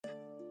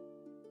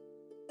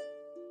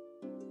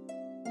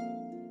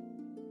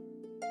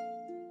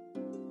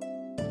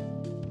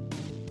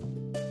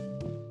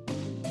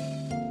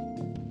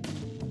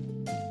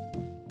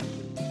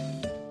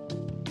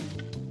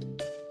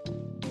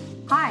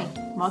Hi,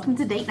 welcome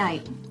to Date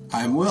Night.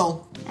 I'm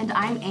Will. And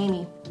I'm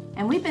Amy.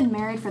 And we've been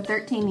married for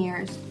 13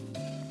 years.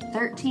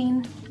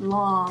 13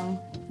 long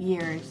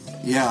years.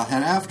 Yeah,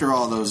 and after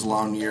all those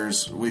long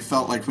years, we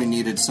felt like we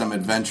needed some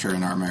adventure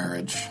in our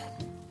marriage.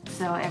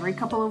 So every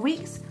couple of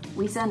weeks,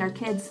 we send our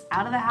kids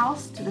out of the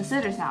house to the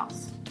sitter's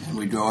house. And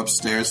we go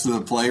upstairs to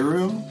the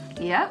playroom.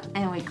 Yep,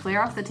 and we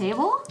clear off the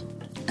table.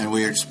 And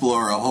we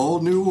explore a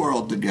whole new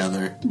world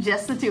together.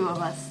 Just the two of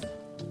us.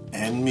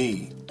 And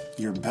me,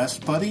 your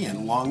best buddy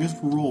and longest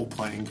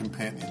role-playing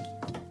companion.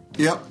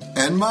 Yep,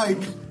 and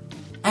Mike.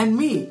 And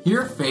me,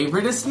 your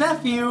favoriteest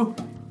nephew.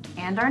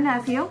 And our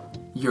nephew.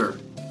 Your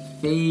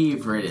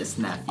favoriteest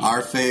nephew.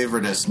 Our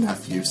favoriteest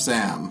nephew,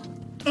 Sam.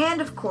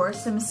 And, of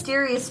course, a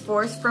mysterious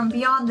force from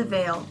beyond the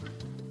veil,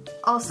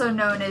 also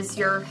known as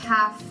your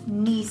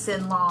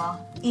half-niece-in-law,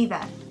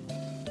 Eva.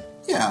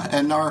 Yeah,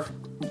 and our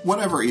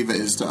whatever Eva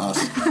is to us.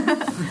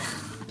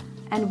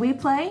 And we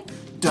play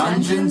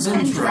Dungeons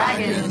and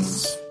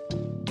Dragons.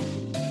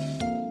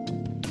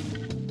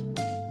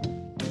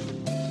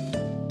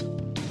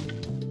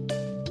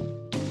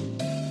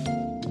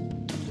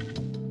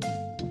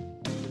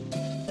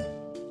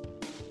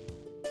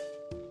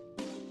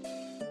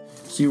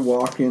 So you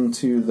walk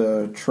into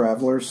the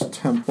Traveler's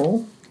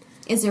Temple.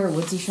 Is there a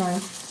woodsy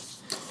shrine?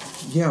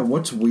 Yeah,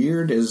 what's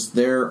weird is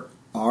there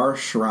are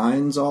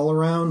shrines all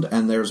around,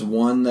 and there's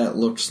one that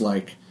looks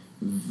like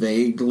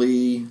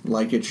vaguely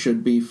like it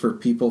should be for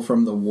people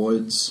from the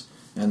woods,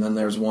 and then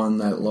there's one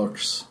that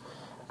looks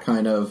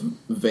kind of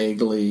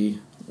vaguely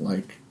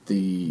like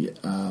the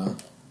I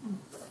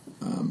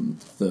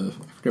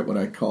forget what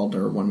I called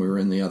her when we were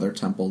in the other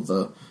temple,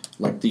 the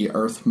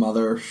Earth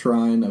Mother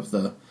shrine of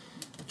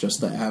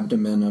just the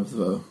abdomen of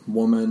the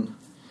woman.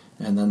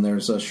 And then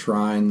there's a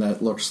shrine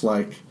that looks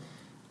like,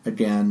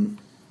 again,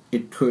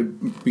 it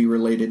could be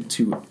related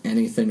to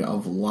anything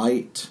of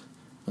light.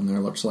 And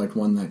there looks like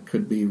one that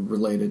could be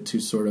related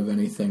to sort of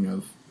anything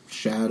of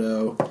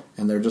shadow.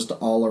 And they're just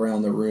all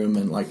around the room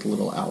in like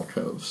little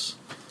alcoves.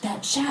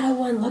 That shadow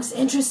one looks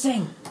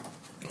interesting.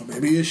 Well,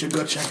 maybe you should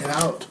go check it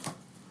out.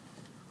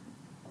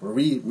 Or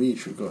we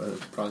should go.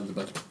 Probably the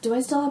best. Do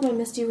I still have my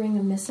Misty Ring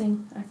of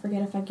Missing? I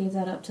forget if I gave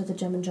that up to the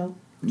Gem and Jump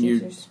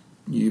chasers.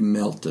 You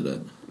melted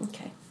it.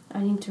 Okay. I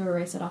need to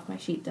erase it off my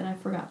sheet, then I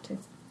forgot to.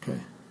 Okay.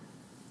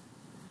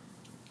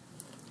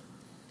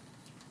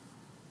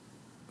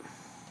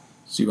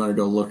 So you want to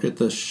go look at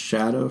the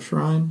Shadow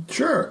Shrine?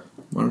 Sure.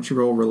 Why don't you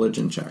roll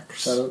religion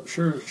checks?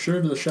 Sure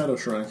to the Shadow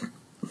Shrine.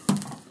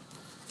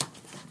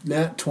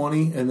 Nat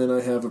 20, and then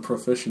I have a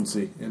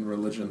proficiency in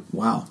religion.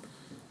 Wow.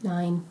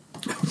 9.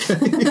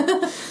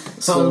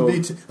 So,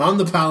 I'm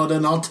the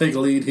paladin. I'll take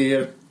lead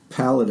here.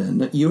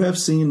 Paladin, you have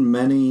seen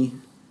many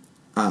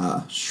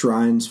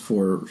shrines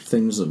for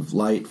things of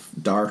light,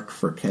 dark,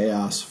 for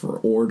chaos, for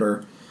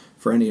order,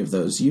 for any of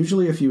those.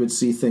 Usually if you would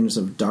see things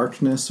of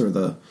darkness or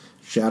the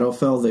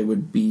Shadowfell, they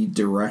would be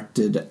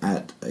directed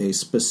at a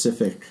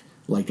specific,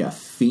 like a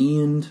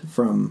fiend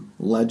from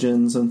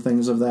legends and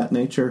things of that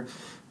nature.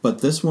 But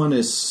this one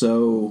is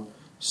so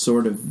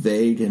sort of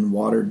vague and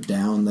watered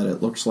down that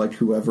it looks like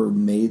whoever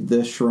made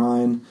this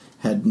shrine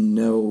had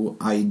no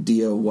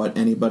idea what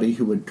anybody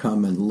who would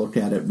come and look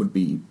at it would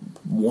be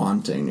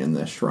wanting in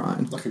this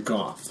shrine. Like a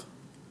goth.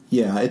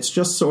 Yeah, it's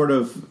just sort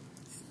of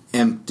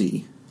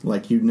empty.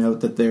 Like, you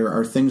note that there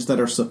are things that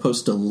are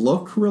supposed to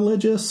look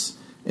religious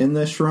in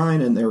this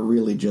shrine, and they're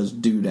really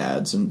just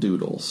doodads and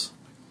doodles.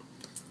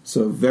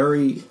 So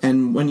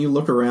and when you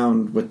look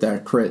around with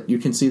that crit, you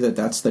can see that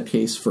that's the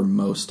case for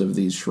most of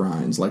these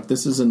shrines. Like,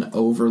 this isn't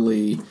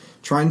overly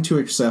trying to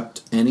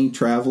accept any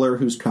traveler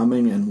who's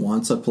coming and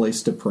wants a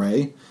place to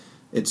pray.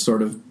 It's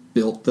sort of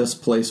built this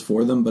place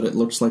for them, but it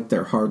looks like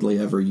they're hardly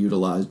ever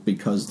utilized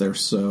because they're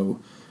so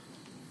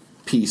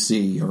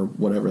PC or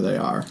whatever they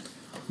are.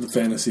 The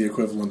fantasy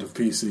equivalent of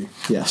PC.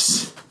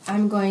 Yes.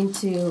 I'm going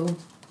to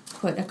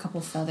put a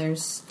couple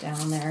feathers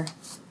down there.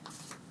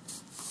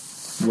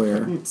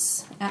 Where?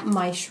 It's at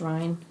my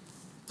shrine.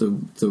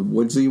 The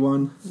woodsy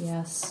one?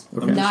 Yes.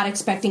 Okay. I'm not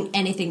expecting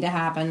anything to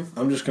happen.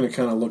 I'm just going to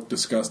kind of look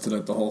disgusted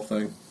at the whole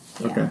thing.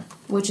 Yeah. Okay.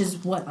 Which is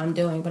what I'm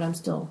doing, but I'm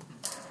still...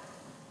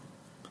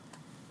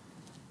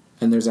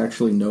 And there's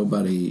actually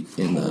nobody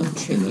in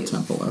the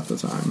temple at the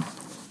time.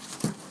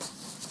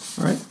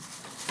 All right.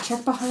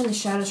 Check behind the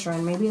Shadow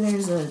Shrine. Maybe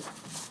there's a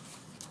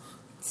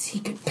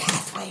secret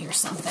pathway or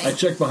something. I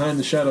checked behind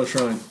the Shadow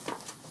Shrine.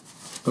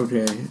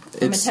 Okay.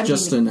 It's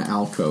just an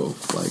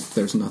alcove. Like,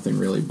 there's nothing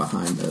really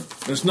behind it.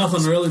 There's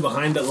nothing really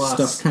behind it, lass.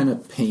 Stuff kind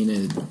of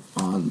painted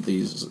on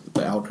these.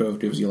 The alcove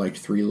gives you like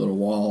 3 little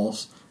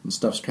walls, and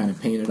stuff's kind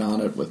of painted on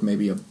it with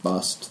maybe a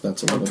bust.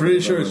 That's a little. I'm pretty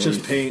bit of sure a it's relief.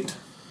 just paint.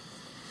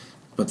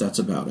 But that's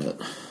about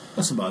it.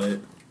 That's about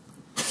it.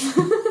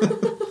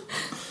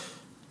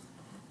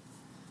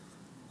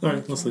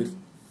 Alright, let's leave.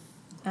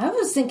 I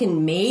was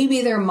thinking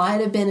maybe there might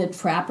have been a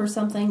trap or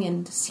something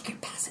in secret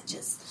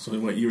passages. So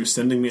what, you were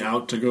sending me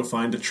out to go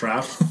find a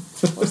trap?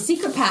 Well,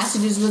 secret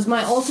passages was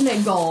my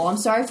ultimate goal. I'm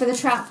sorry for the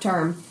trap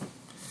term.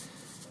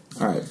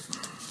 All right.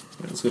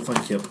 Let's go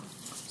find Kip.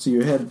 So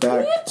you head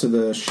back to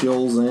the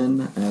Shills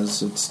Inn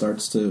as it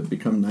starts to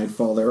become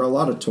nightfall. There are a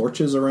lot of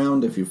torches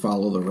around if you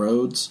follow the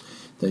roads.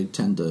 They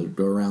tend to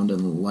go around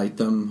and light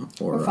them.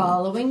 Or We're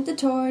following the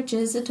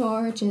torches, the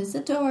torches,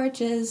 the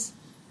torches.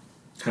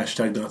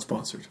 Hashtag not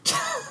sponsored.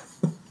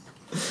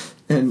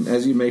 And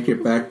as you make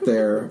it back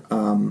there,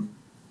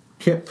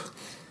 Kip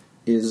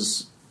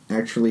is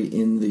actually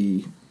in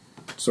the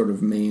sort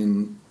of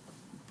main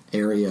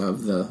area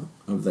of the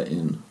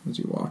inn as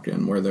you walk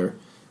in, where they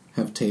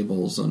have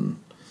tables, and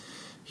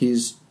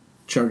he's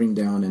chugging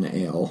down an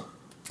ale.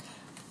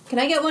 Can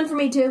I get one for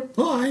me too?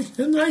 Hi,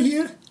 am I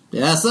here?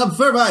 Yes, up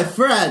for my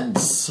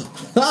friends.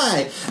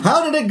 Hi,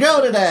 how did it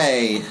go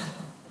today?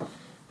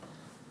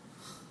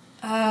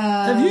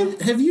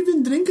 Have you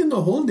been drinking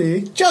the whole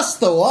day? Just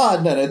the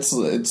one, and it's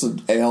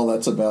an ale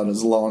that's about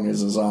as long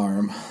as his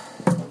arm.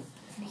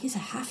 He's a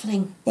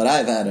halfling. But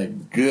I've had a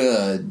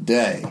good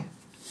day.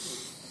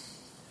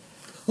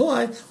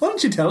 Why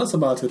don't you tell us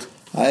about it?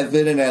 I've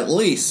been in at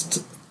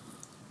least...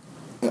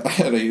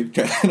 And he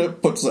kind of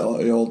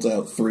he holds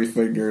out 3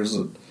 fingers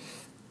and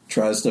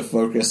tries to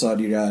focus on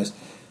you guys.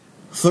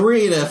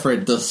 3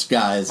 different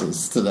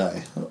disguises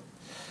today.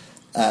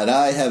 And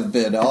I have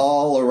been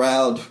all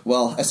around...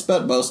 Well, I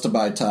spent most of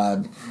my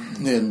time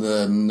in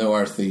the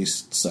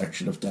northeast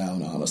section of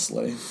town,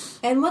 honestly.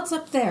 And what's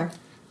up there?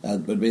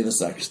 That would be the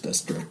Sex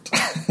District.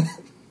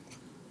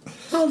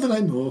 How did I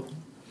know?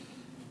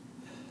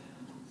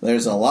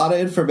 There's a lot of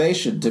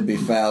information to be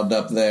found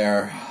up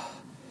there.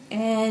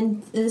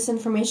 And this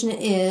information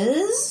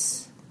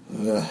is...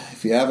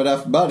 If you have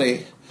enough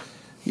money,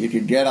 you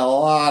can get a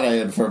lot of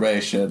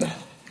information.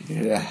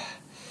 Yeah.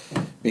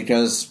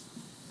 Because,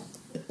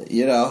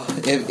 you know,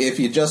 if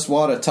you just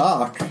want to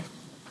talk,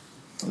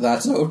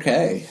 that's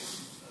okay.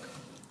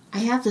 I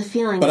have the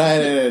feeling... But I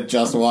didn't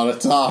just want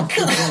to talk.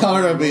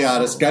 I'm going to be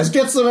honest, guys.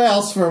 Get some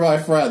else for my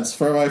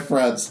friends. I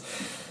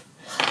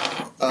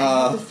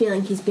have the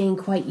feeling he's being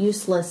quite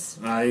useless.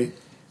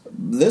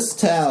 This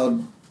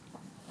town,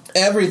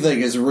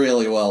 everything is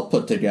really well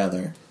put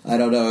together. I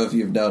don't know if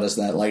you've noticed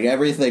that. Like,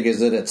 everything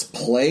is in its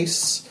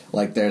place.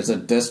 Like, there's a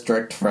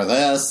district for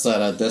this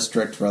and a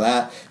district for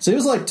that.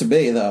 Seems like to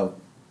me, though,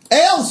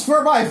 ales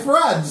for my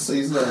friends,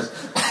 he says.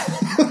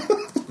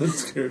 That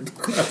scared the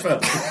crap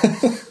out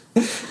of me.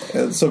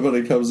 And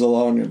somebody comes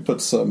along and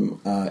puts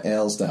some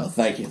ales down.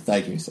 Thank you,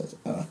 he says.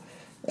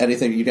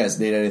 Anything, you guys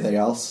need anything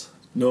else?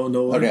 No.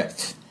 Okay.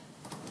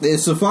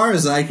 So far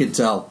as I can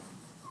tell,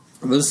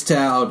 this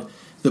town,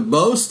 the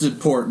most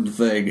important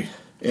thing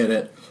in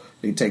it,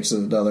 he takes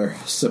another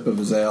sip of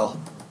his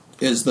ale,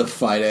 is the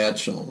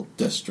financial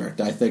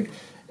district. I think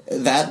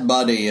that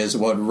money is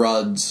what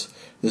runs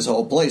this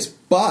whole place.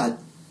 But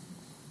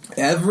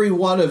every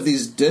one of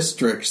these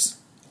districts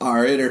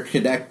are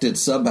interconnected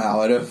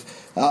somehow, and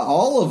if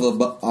all of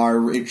them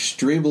are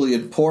extremely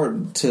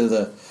important to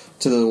the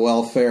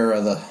welfare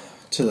of the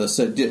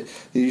city.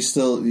 You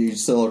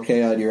still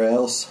okay on your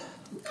ales?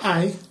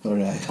 Aye.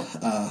 Okay.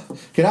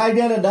 Can I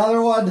get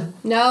another one?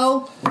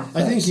 No.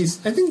 I think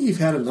you've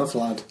had enough,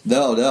 lad.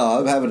 No,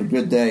 I'm having a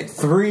good day.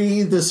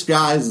 3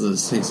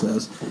 disguises, he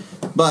says.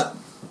 But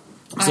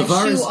so I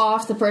far shoo as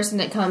off the person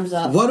that comes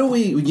up. what do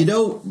we?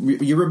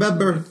 You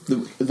remember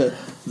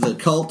the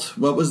cult?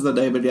 What was the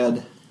name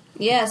again?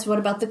 Yes, what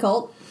about the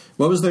cult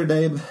What was their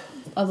name?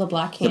 of the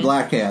Black Hand? The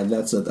Black Hand.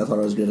 That's it. That's what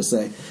I was going to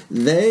say.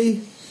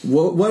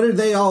 What are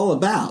they all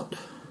about?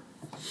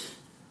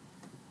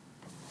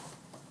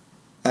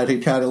 And he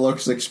kind of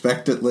looks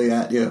expectantly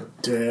at you.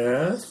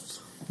 Death?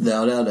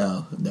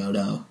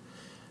 No.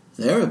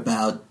 They're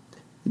about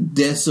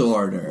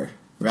disorder,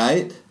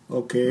 right?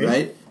 Okay.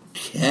 Right?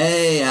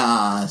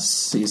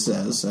 Chaos, he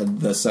says.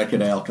 And the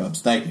second ale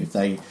comes. Thank you.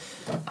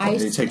 I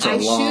he takes a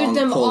shooed long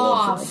them pull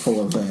off.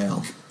 of the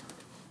ale.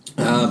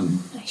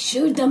 I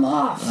shooed them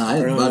off. I have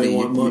Apparently money. they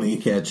want money.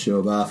 You can't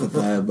show him off if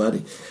I have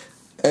money.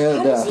 And,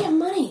 How does he have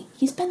money?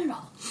 He spent it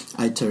all.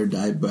 I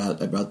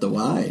brought the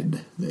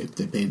wine. They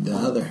paid the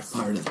other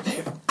part of the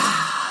payment.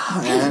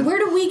 Hey, where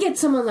do we get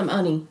some of the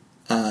money?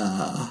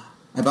 I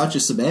bought you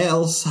some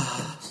ales.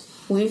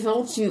 We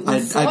fought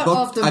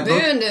off the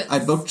bandits. I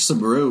booked some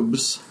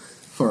rooms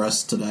for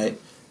us tonight.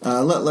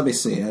 Let me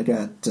see. I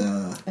got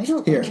I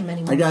don't here. like him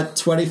anymore. I got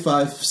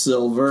 25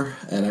 silver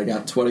and I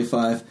got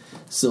 25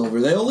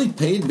 silver. They only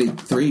paid me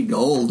 3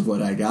 gold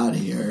when I got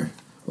here.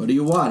 What do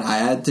you want? I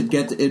had to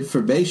get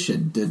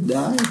information, didn't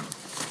I?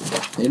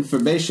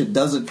 Information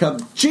doesn't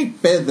come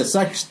cheap in the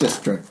Sex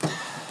District.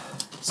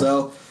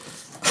 So,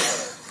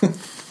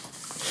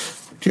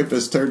 Kip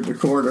has turned the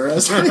corner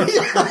as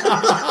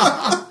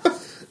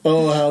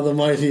Oh, how the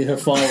mighty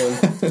have fallen.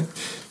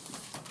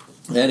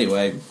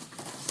 Anyway,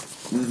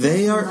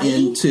 they are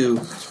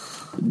into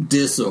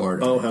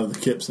disorder. Oh, how the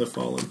kips have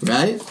fallen.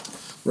 Right?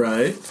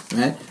 Right.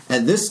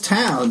 And this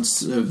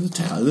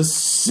this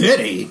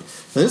city,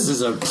 this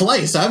is a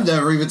place, I've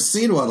never even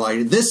seen one like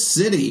it. This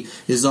city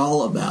is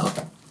all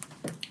about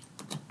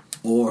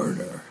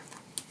order.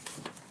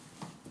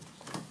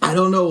 I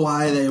don't know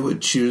why they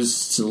would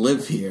choose to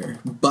live here,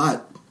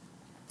 but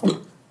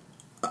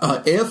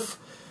if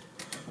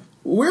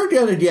we're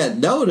gonna get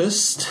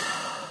noticed.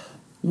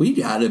 We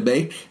gotta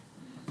make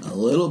a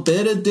little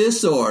bit of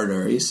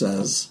disorder, he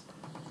says.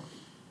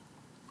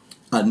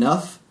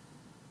 Enough,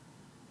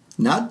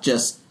 not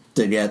just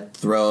to get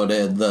thrown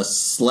in the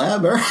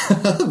slammer,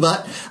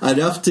 but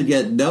enough to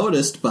get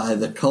noticed by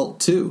the cult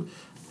too.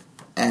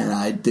 And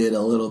I did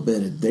a little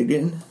bit of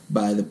digging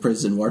by the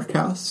prison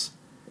workhouse,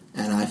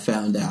 and I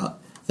found out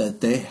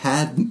that they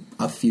had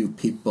a few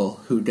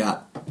people who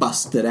got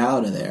busted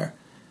out of there.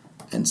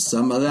 And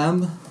some of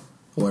them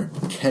were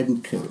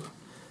Kenku.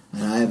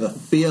 And I have a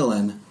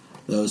feeling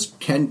those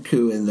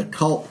Kenku in the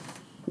cult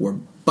were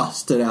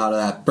busted out of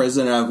that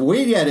prison. And if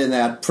we get in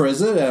that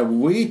prison and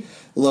we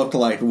look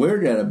like we're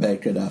going to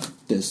make enough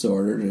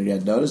disorder to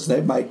get noticed,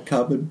 they might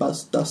come and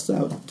bust us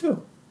out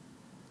too.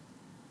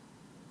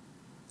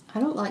 I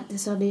don't like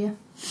this idea.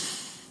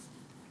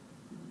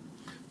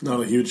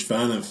 Not a huge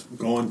fan of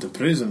going to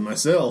prison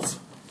myself.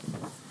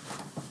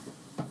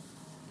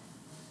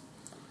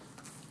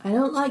 I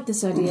don't like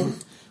this idea.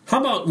 How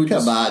about we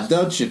Come on,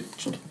 don't you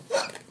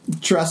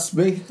trust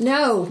me?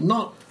 No.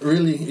 Not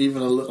really,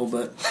 even a little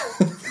bit.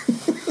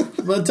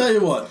 But I'll tell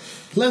you what.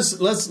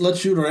 Let's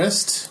let you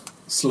rest,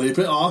 sleep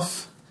it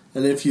off,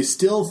 and if you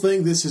still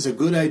think this is a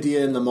good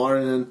idea in the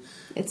morning,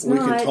 It's we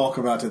not. can talk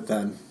about it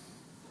then.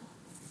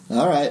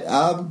 All right,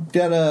 I'm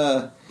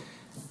gonna...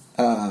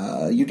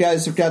 you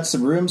guys have got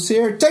some rooms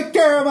here? Take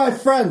care of my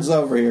friends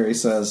over here, he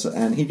says.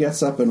 And he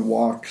gets up and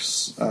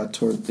walks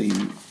toward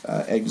the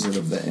exit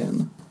of the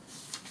inn.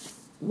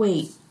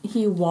 Wait,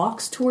 he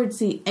walks towards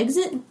the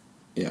exit?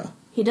 Yeah,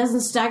 He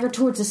doesn't stagger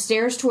towards the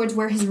stairs towards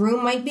where his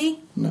room might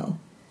be? no.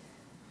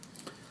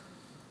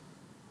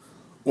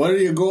 Where are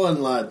you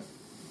going, lad?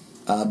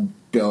 I'm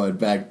going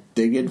back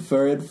digging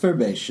for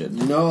information.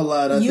 No,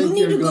 lad, I You think need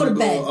you're to go going to to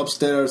bed. go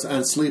upstairs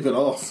and sleep it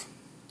off.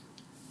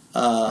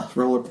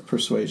 Roll a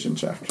persuasion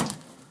check.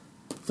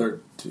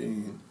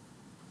 13.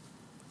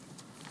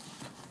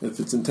 If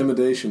it's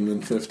intimidation,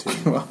 then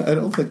 15. Well, I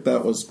don't think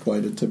that was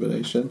quite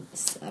intimidation.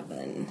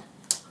 7.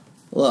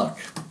 Look,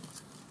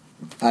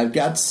 I've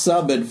got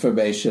some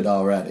information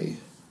already.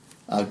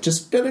 I'm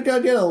just gonna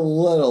go get a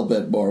little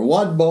bit more.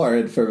 One more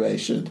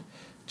information.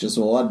 Just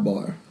one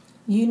more.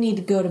 You need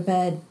to go to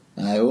bed.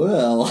 I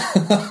will.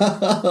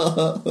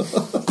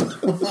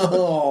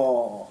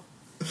 Oh.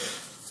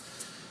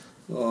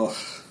 Oh.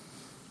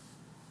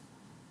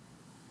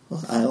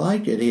 I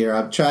like it here.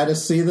 I'm trying to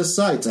see the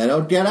sights. I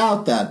don't get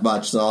out that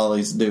much to all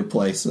these new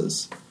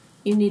places.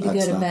 You need to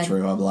That's go to not bed.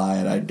 true. I'm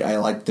lying. I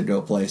like to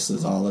go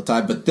places all the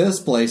time, but this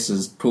place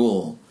is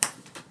cool.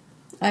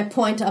 I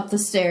point up the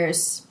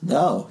stairs.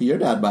 No, you're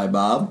not my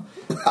mom.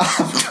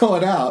 I'm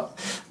going out.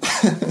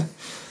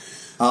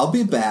 I'll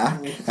be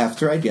back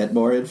after I get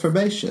more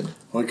information.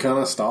 Why can't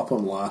I stop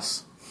him,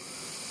 lass?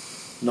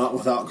 Not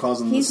without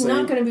causing He's the same...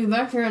 not going to be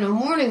back here in the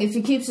morning if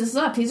he keeps this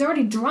up. He's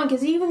already drunk.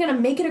 Is he even going to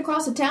make it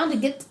across the town to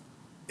get...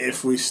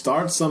 If we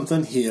start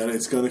something here,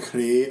 it's going to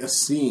create a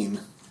scene.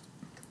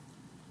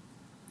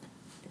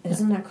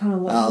 Isn't that kind of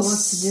what I'll he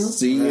wants to do?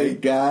 see you Right.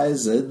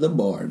 guys in the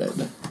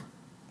morning.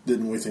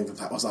 Didn't we think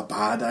that was a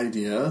bad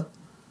idea?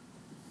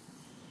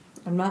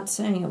 I'm not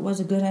saying it was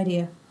a good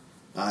idea.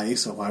 Aye,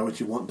 so why would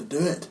you want to do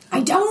it?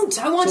 I don't!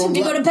 I want So him to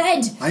go let- to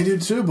bed! I do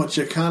too, but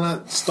you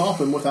cannot stop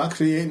him without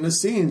creating a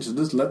scene. So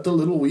just let the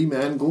little wee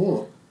man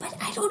go. But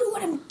I don't know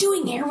what I'm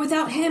doing here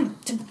without him.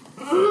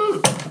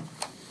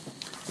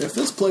 If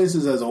this place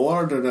is as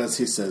ordered as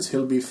he says,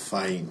 he'll be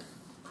fine.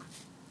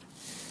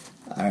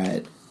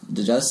 Alright.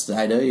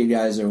 I know you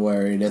guys are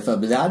worried. If I'm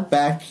not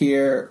back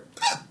here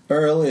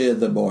early in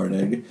the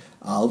morning,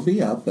 I'll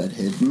be up at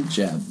Hidden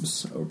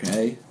Gems,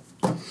 okay?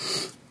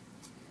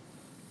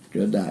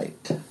 Good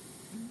night.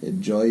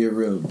 Enjoy your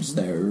rooms.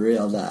 They're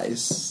real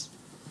nice.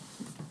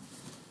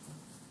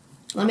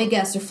 Let me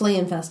guess, they're flea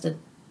infested.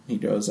 He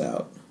goes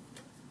out.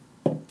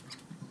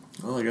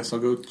 Well, I guess I'll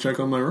go check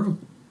on my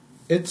room.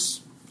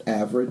 It's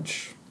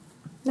average.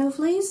 No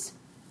fleas?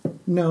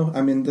 No,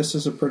 I mean, this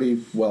is a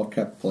pretty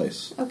well-kept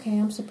place. Okay,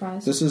 I'm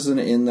surprised. This is an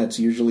inn that's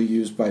usually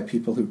used by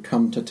people who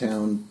come to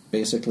town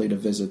basically to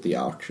visit the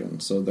auction.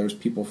 So there's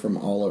people from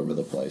all over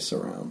the place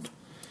around.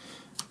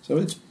 So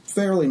it's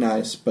fairly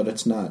nice, but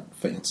it's not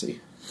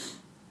fancy.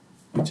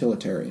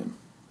 Utilitarian.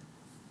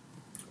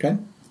 Okay?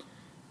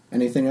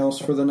 Anything else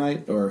for the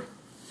night, or...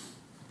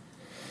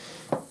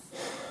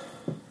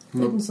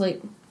 Food and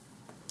sleep.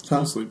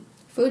 Huh? Sleep.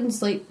 Food and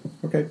sleep.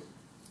 Okay.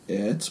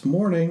 It's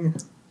morning.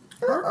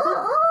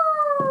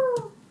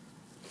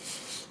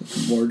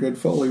 More good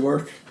Foley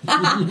work.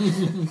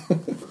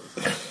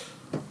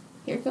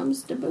 Here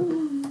comes the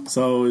boom.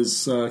 So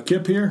is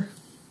Kip here?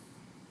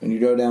 When you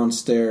go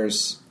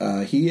downstairs,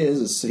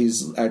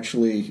 he's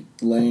actually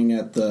laying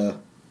at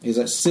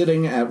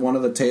sitting at one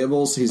of the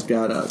tables. He's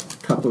got a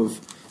cup of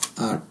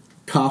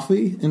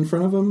coffee in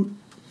front of him.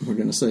 We're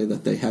going to say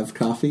that they have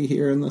coffee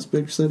here in this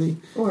big city.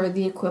 Or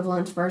the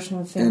equivalent version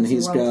of Fantasy And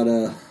he's World.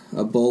 got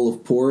a bowl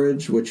of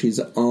porridge, which he's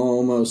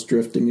almost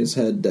drifting his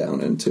head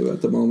down into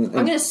at the moment.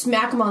 I'm going to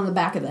smack him on the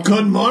back of the head.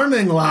 Good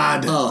morning,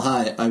 lad. Oh,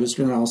 hi. I was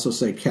going to also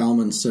say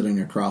Calman's sitting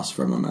across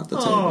from him at the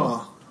table.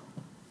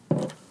 Oh,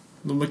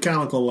 The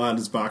mechanical lad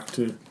is back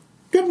too.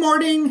 Good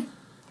morning.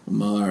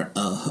 Morning.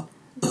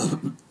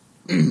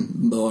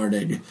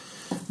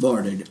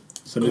 Morning.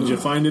 So did you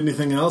find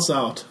anything else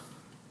out?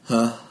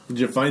 Huh? Did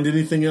you find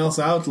anything else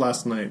out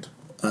last night?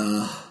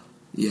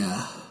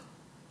 Yeah.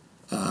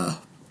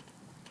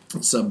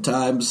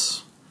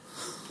 Sometimes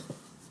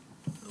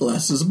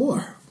less is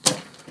more.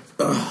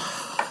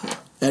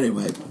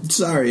 Anyway,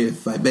 sorry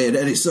if I made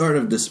any sort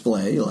of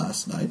display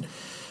last night.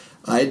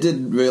 I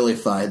didn't really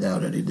find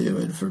out any new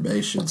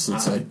information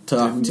since I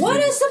talked to What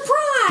you. a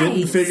surprise!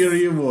 Didn't figure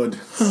you would.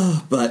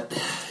 But,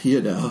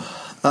 you know,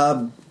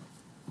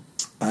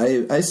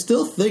 I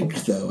still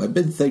think, though, I've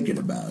been thinking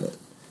about it.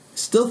 I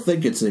still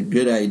think it's a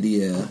good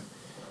idea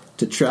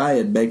to try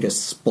and make a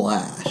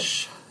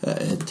splash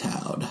in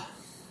town.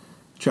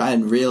 Try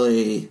and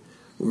really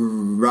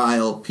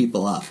rile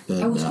people up.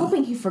 And, I was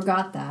hoping he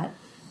forgot that.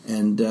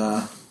 And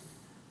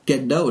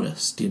get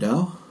noticed, you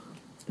know?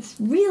 I was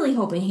really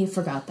hoping he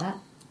forgot that.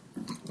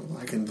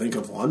 I can think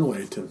of one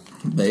way to.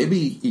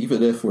 Maybe,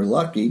 even if we're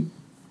lucky,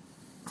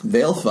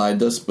 they'll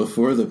find us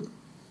before the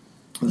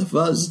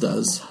fuzz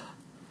does.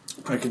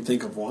 I can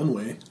think of one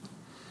way.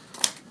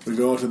 We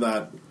go to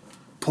that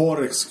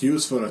poor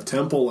excuse for a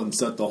temple and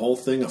set the whole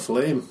thing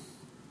aflame.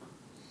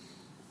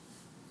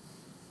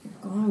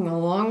 Going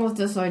along with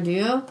this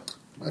idea?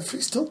 I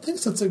still think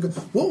that's a good.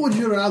 What would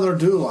you rather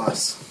do,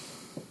 lass?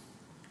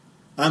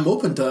 I'm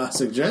open to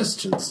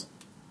suggestions.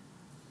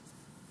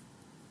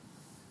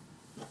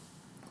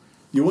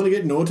 You want to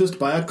get noticed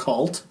by a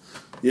cult?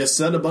 You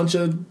set a bunch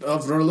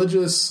of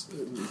religious.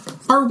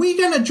 Are we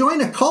going to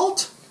join a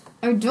cult?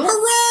 I don't.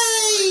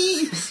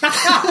 Hooray!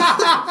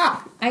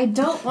 I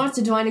don't want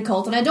to join a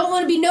cult, and I don't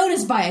want to be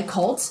noticed by a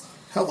cult.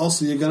 How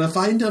else are you going to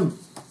find them?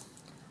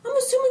 I'm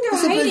assuming they're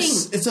hiding.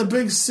 It's a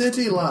big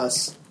city,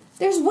 lass.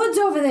 There's woods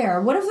over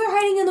there. What if they're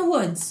hiding in the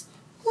woods?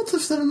 What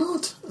if they're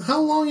not? How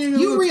long are you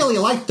going to... You really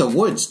like the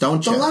woods,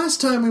 don't The you? last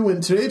time we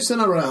went traipsing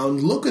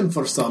around looking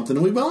for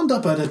something, we wound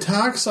up at a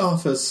tax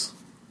office.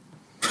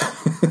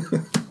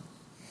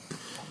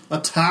 A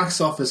tax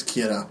office,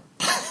 Kira.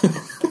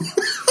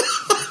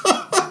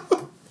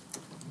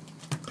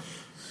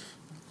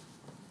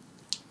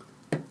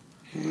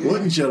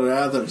 Wouldn't you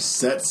rather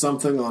set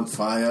something on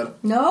fire?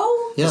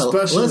 No? Yeah,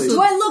 Especially- listen,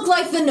 Do I look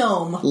like the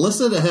gnome?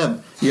 listen to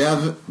him. You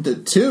have the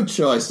two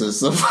choices,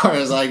 so far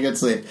as I can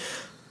see.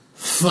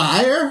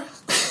 Fire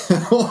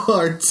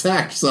or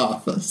tax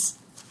office.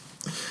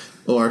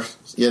 Or,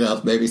 you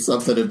know, maybe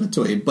something in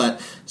between.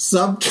 But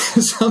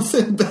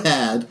something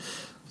bad,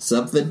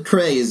 something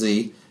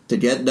crazy to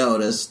get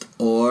noticed,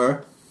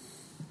 or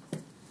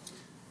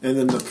And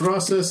in the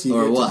process, you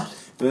Or get what?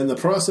 And in the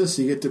process,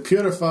 you get to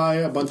purify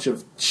a bunch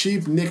of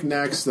cheap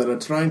knickknacks that are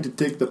trying to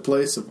take the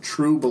place of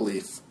true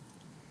belief.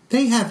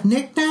 they have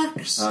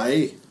knickknacks?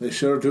 Aye, they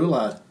sure do,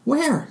 lad.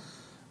 Where?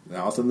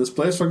 Out in this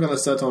place we're going to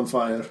set on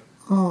fire.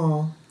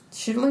 Oh.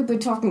 Shouldn't we be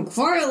talking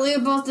quietly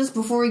about this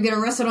before we get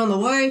arrested on the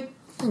way?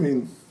 I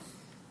mean,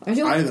 I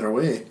don't either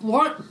way.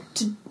 want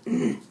to.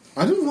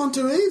 I don't want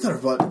to either,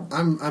 but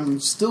I'm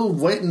still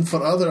waiting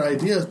for other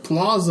ideas,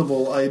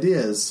 plausible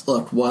ideas.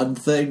 Look, one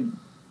thing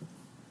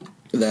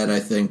that I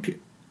think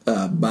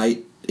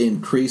might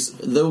increase...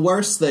 The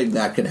worst thing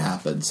that could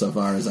happen, so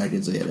far as I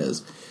can see it,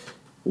 is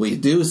we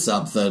do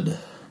something,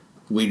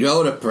 we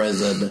go to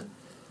prison,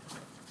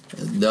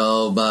 and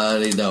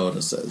nobody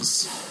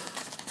notices.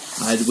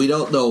 We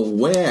don't know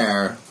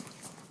where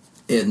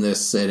in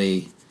this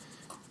city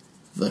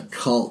the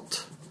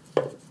cult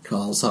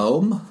calls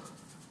home.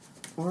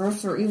 Or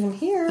if they're even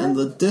here. And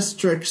the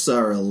districts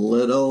are a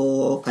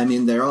little... I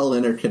mean, they're all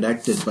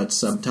interconnected, but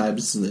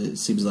sometimes it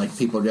seems like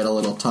people get a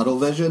little tunnel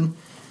vision.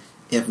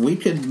 If we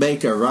could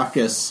make a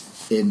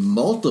ruckus in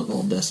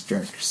multiple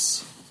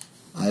districts,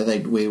 I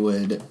think we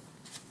would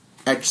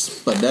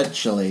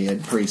exponentially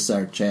increase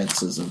our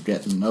chances of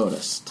getting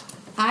noticed.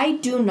 I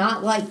do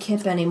not like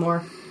Kip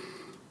anymore.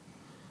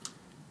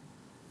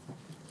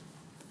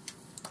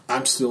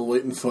 I'm still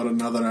waiting for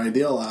another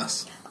idea,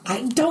 lass.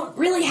 I don't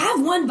really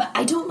have one, but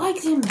I don't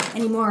like him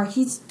anymore.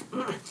 He's...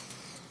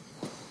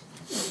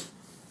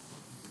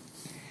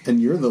 And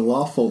you're the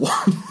lawful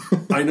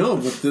one. I know,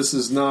 but this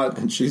is not...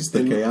 And she's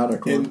the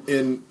chaotic one.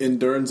 In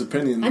Dern's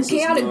opinion... I'm this is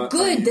chaotic not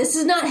good. This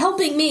is not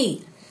helping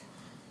me.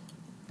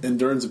 In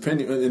Dern's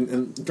opinion...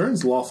 In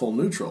Dern's lawful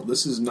neutral.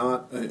 This is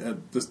not...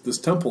 This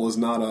temple is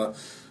not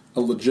a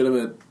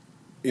legitimate,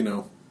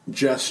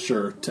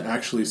 gesture to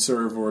actually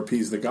serve or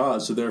appease the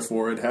gods, so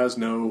therefore it has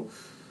no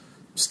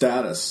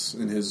status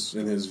in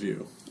his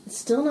view. It's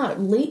still not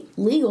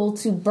legal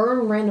to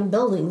burn random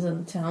buildings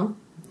in the town.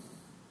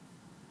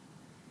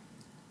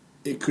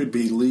 It could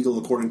be legal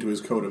according to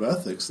his code of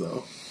ethics,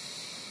 though.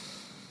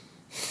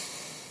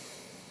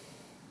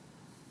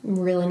 I'm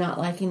really not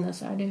liking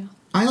this idea.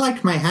 I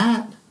like my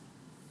hat.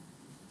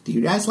 Do you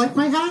guys like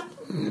my hat?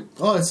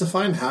 Oh, it's a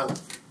fine hat.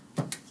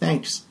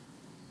 Thanks.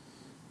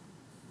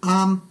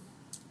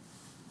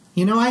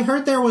 I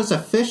heard there was a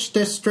fish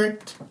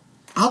district.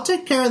 I'll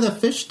take care of the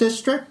fish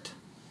district.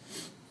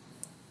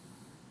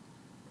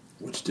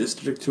 Which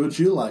district would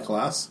you like,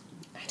 lass?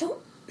 I don't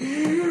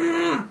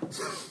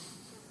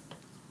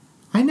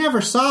I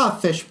never saw a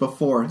fish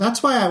before.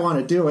 That's why I want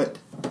to do it.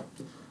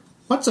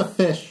 What's a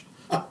fish?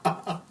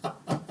 I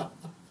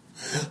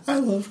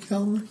love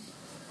Calvin.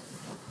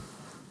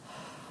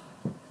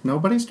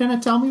 Nobody's going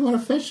to tell me what a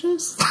fish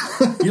is?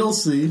 You'll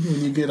see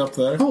when you get up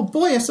there. Oh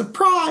boy, a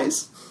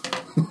surprise!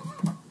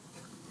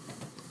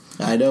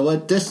 I know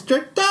what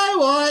district I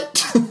want!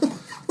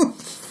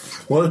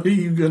 What are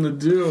you gonna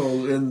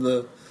do in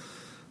the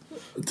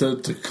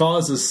to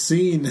cause a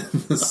scene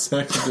in the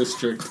sex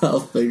district? I'll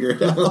figure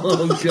it out.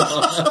 Oh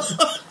God!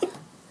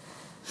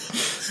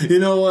 You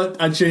know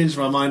what? I changed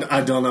my mind.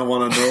 I do not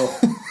want to know.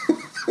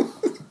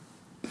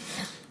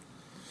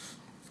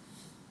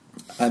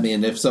 I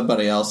mean, if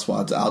somebody else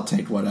wants, I'll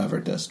take whatever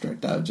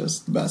district. I'm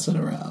just messing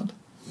around.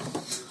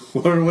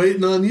 We're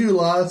waiting on you,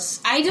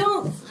 Lass. I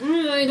don't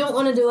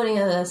want to do any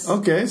of this.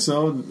 Okay,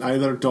 so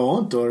either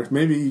don't or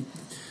maybe.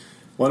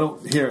 Why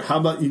don't here? How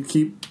about you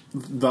keep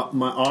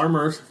my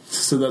armor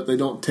so that they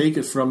don't take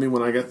it from me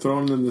when I get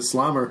thrown in the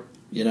slammer?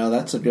 You know,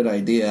 that's a good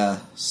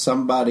idea.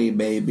 Somebody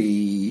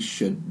maybe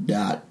should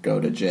not go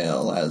to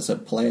jail as a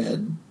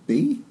plan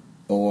B.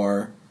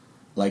 Or,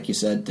 like you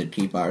said, to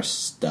keep our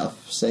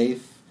stuff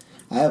safe.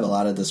 I have a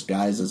lot of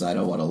disguises I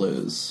don't want to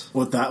lose.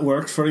 Would that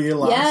work for you,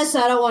 Lass? Yes,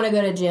 I don't want to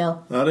go to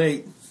jail. That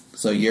ain't.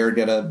 So you're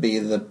going to be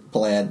the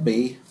plan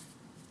B?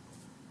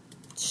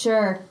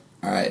 Sure.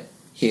 Alright,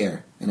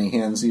 here. And he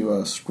hands you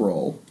a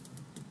scroll.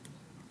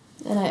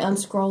 And I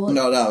unscroll it.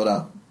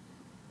 No.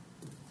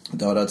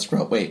 Don't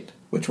unscroll. Wait,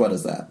 which one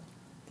is that?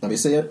 Let me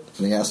see it.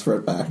 And he asks for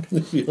it back.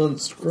 He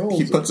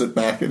unscrolls. He puts it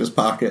back in his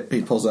pocket.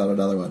 He pulls out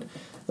another one.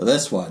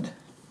 This one.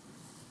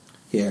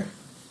 Here.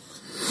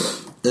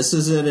 This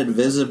is an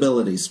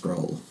invisibility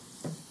scroll.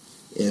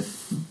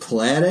 If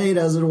Plan A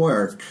doesn't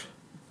work,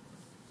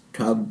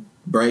 come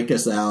break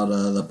us out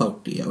of the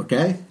pokey,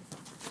 okay?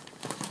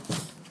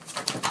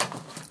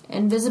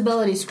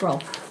 Invisibility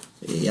scroll.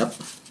 Yep.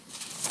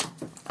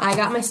 I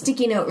got my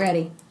sticky note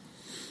ready.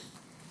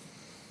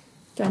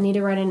 Do I need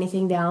to write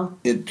anything down?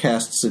 It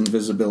casts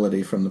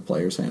invisibility from the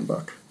player's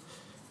handbook.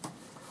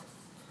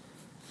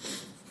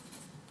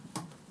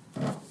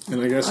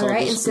 And I guess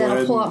Alright, just instead go I'll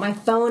ahead pull and- out my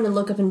phone and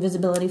look up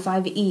Invisibility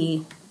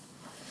 5E.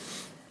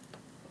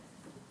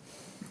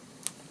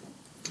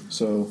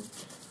 So,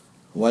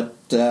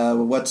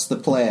 what's the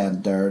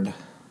plan, Derd?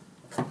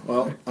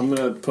 Well, I'm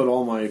gonna put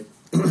all my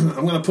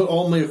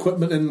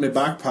equipment in my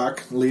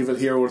backpack. Leave it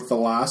here with the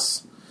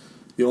lass.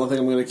 The only thing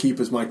I'm gonna keep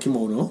is my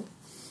kimono.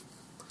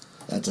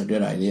 That's a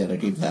good idea to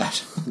keep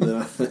that.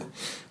 Then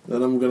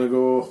I'm gonna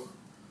go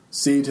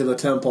see to the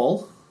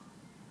temple,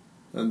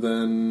 and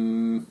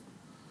then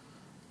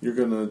you're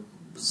gonna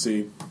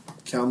see.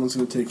 Calman's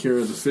gonna take care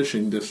of the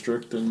fishing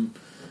district, and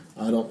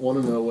I don't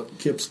want to know what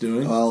Kip's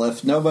doing. Well,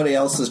 if nobody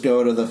else is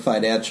going to the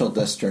financial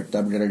district,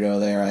 I'm going to go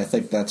there. I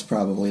think that's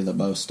probably the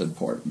most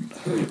important.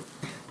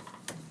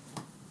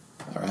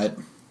 All right.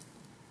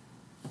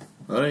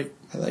 All right,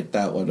 I think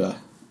that one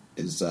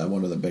is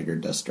one of the bigger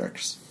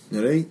districts.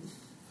 all right.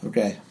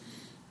 Okay.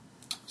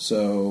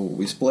 So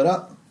we split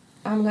up.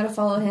 I'm gonna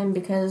follow him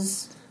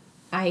because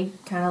I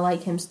kind of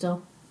like him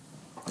still.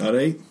 All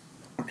right.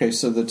 Okay,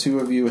 so the two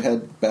of you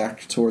head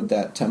back toward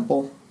that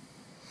temple.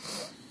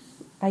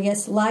 I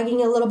guess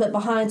lagging a little bit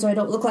behind so I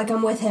don't look like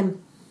I'm with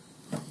him.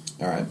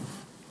 All right.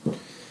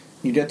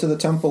 You get to the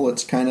temple,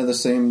 it's kind of the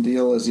same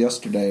deal as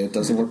yesterday. It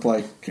doesn't look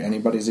like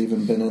anybody's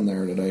even been in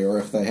there today, or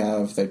if they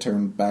have, they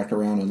turned back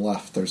around and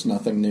left. There's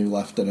nothing new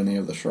left at any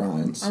of the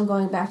shrines. I'm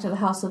going back to the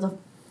house of the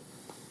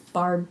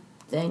bard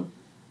thing.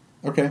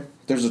 Okay,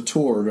 there's a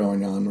tour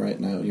going on right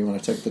now. You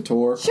want to take the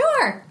tour?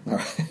 Sure! All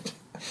right.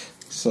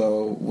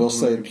 So we'll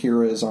say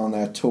Kira is on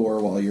that tour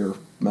while you're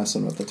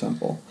messing with the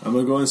temple. I'm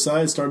gonna go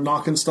inside, start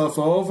knocking stuff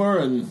over,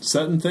 and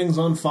setting things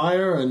on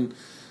fire, and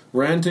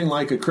ranting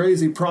like a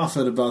crazy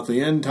prophet about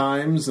the end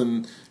times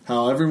and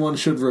how everyone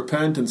should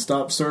repent and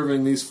stop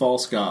serving these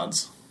false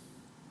gods.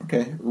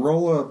 Okay,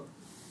 roll a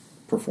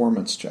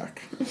performance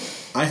check.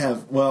 I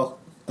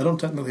don't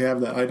technically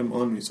have that item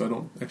on me, so I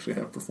don't actually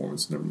have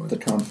performance. Never mind. The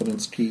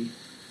confidence key.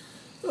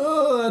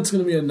 Oh, that's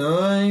going to be a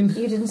 9.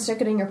 You didn't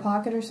stick it in your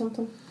pocket or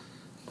something?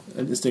 I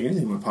didn't stick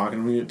anything in my pocket.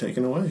 I'm going to get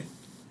taken away.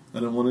 I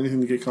don't want anything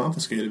to get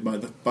confiscated by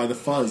the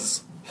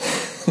fuzz.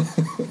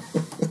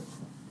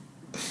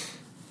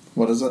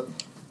 What is it?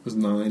 It was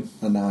 9.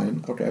 A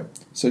 9. Okay.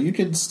 So you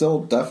could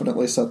still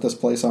definitely set this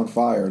place on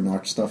fire,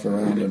 knock stuff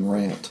around, and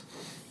rant.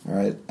 All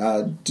right.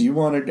 Do you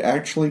want to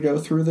actually go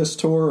through this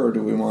tour, or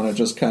do we want to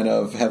just kind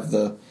of have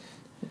the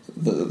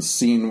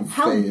scene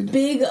How fade?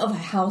 big of a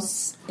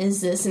house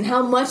is this, and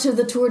how much of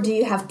the tour do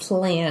you have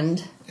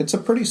planned? It's a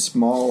pretty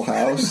small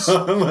house.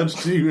 How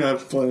much do you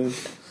have planned?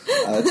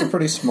 It's a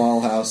pretty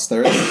small house.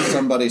 There is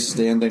somebody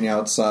standing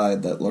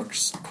outside that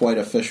looks quite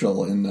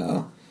official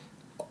in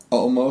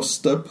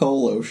almost a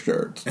polo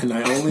shirt. And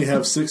I only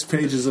have 6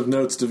 pages of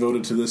notes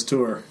devoted to this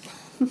tour.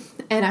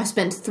 And I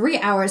spent 3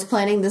 hours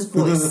planning this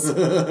voice.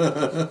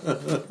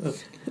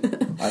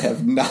 I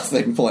have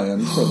nothing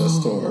planned for this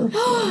tour.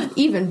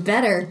 Even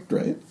better.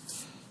 Great.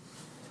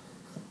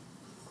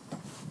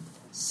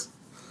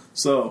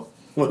 So,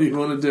 what do you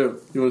want to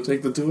do? You want to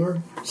take the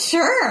tour?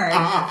 Sure.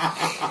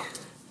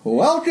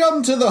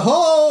 Welcome to the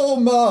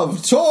home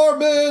of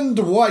Tormund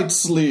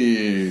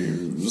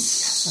Whitesleeves. That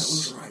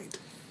was right.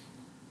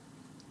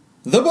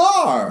 The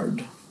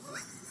Bard.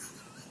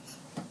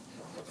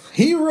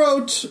 He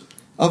wrote,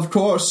 of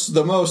course,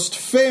 the most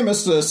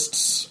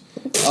famousest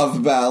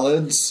of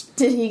ballads,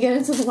 Did he get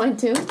into the line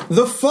too?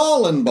 The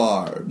Fallen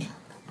Bard.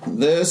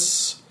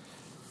 This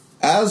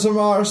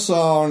Azamar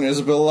song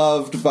is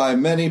beloved by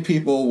many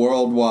people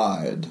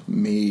worldwide,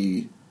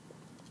 me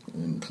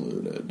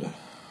included.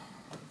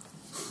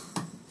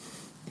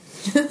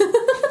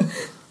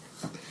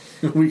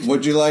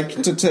 Would you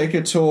like to take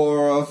a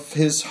tour of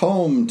his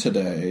home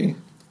today?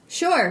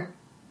 Sure.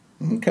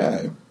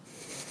 Okay.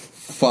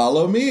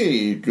 Follow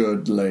me,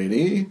 good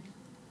lady.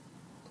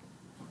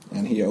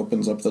 And he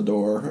opens up the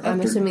door I'm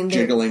after assuming that-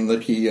 jiggling the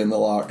key in the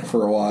lock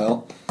for a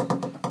while.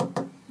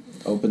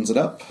 Opens it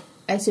up.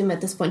 I assume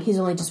at this point he's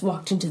only just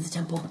walked into the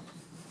temple.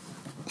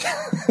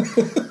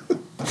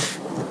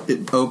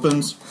 It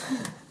opens,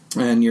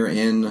 and you're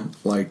in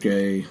like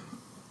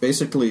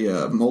basically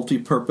a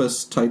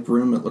multi-purpose type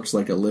room. It looks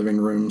like a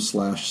living room /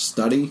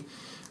 study,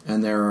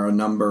 and there are a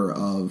number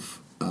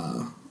of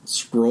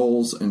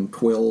scrolls and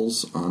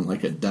quills on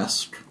like a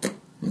desk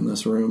in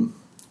this room.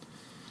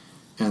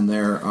 And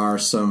there are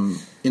some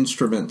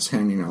instruments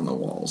hanging on the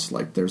walls,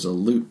 like there's a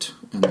lute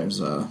and there's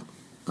a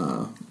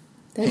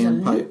There's a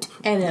panpipe. lute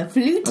and a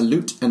flute. A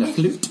lute and a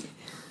flute.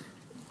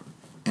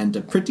 And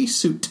a pretty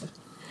suit.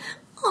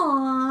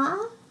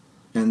 Aww.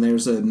 And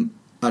there's a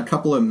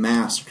couple of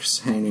masks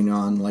hanging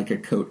on like a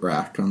coat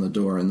rack on the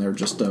door, and they're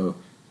just a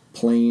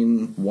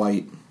plain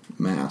white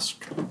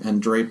mask.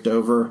 And draped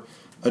over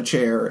a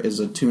chair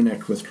is a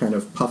tunic with kind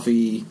of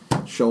puffy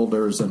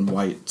shoulders and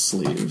white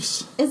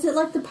sleeves. Is it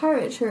like the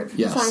pirate shirt from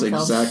Yes,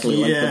 Seinfeld? exactly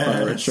like Yes. the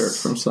pirate shirt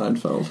from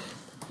Seinfeld.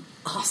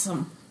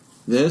 Awesome.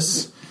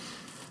 This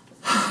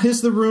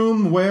is the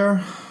room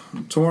where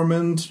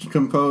Tormund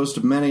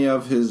composed many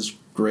of his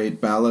great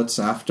ballads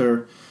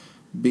after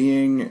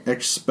being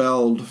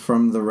expelled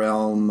from the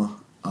realm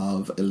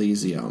of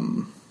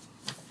Elysium,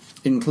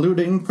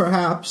 including,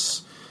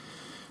 perhaps,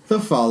 The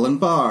Fallen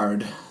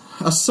Bard,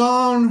 a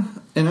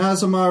song, an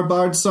Azamar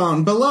Bard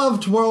song,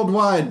 beloved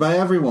worldwide by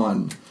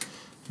everyone,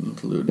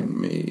 including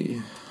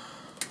me.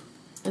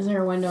 Is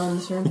there a window in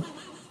this room?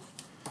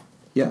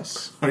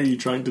 Yes. Are you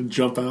trying to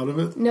jump out of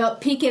it? No,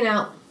 peeking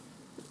out.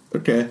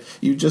 Okay,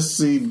 you just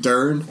see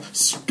Dern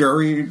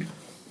scurried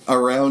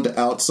around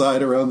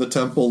outside around the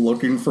temple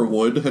looking for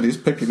wood, and he's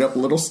picking up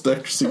little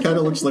sticks. He kind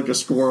of looks like a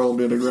squirrel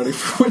getting ready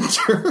for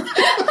winter.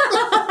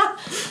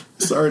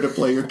 Sorry to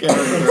play your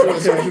character. I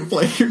should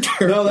play your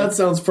character. No, that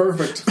sounds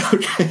perfect.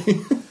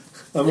 Okay.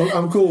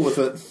 I'm cool with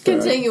it.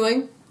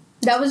 Continuing.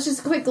 That was just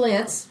a quick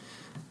glance.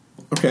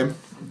 Okay.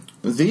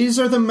 These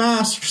are the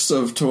masks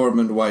of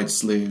Tormund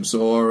Whitesleeves,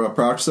 or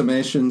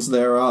approximations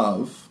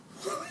thereof.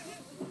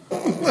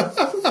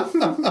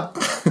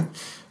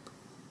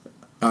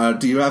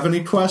 Do you have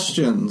any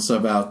questions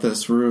about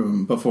this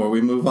room before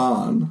we move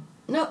on?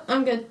 No,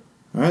 I'm good.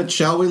 All right,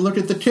 shall we look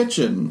at the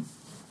kitchen?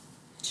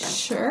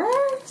 Sure.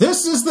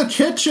 This is the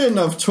kitchen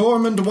of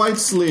Tormund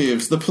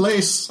Whitesleeves, the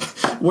place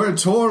where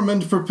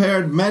Tormund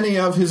prepared many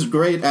of his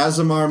great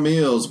Azamar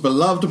meals,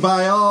 beloved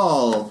by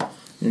all,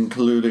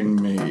 including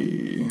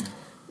me.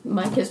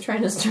 Mike is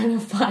trying to start a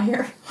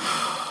fire.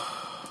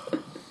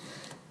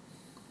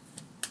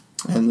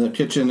 And the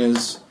kitchen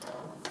is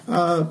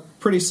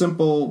pretty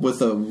simple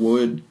with a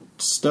wood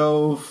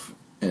stove.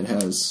 It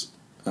has,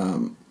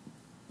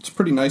 it's a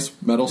pretty nice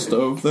metal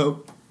stove,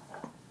 though.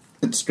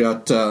 It's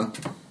got,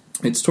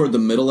 it's toward the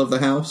middle of the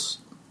house,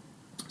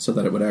 so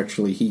that it would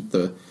actually heat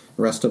the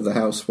rest of the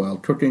house while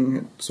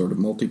cooking. It's sort of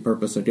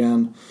multi-purpose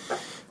again.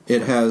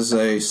 It has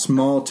a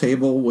small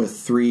table with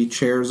 3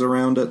 chairs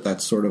around it.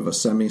 That's sort of a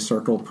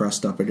semicircle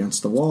pressed up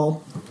against the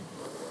wall.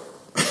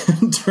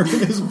 Dern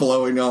is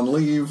blowing on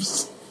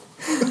leaves.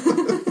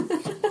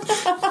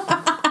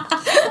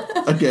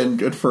 Again,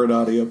 good for an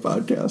audio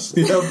podcast.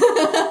 Yep.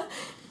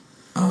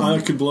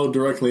 I could blow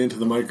directly into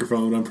the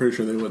microphone, but I'm pretty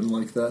sure they wouldn't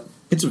like that.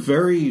 It's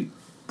very,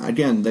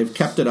 again, they've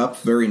kept it up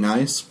very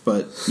nice,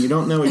 but you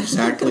don't know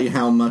exactly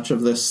how much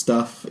of this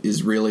stuff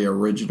is really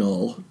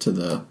original to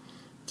the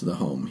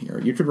home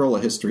here. You could roll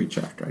a history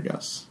check, I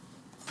guess.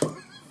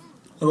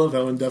 I love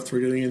how in-depth we're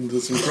getting into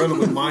this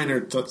incredibly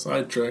minor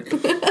side trick.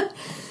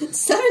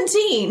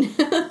 17.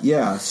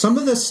 Yeah, some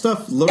of this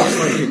stuff looks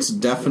like it's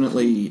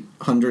definitely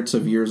hundreds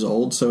of years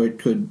old, so it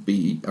could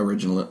be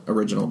original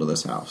to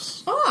this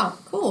house. Oh,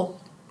 cool.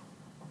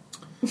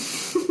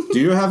 Do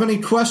you have any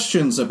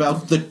questions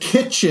about the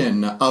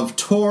kitchen of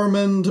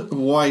Tormund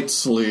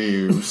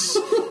Whitesleeves?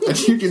 And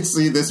you can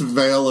see this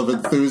veil of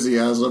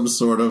enthusiasm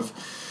sort of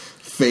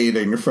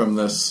fading from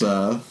this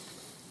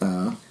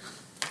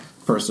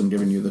person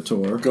giving you the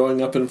tour.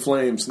 Going up in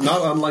flames,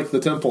 not unlike the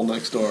temple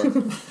next door.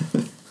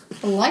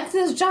 Like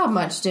this job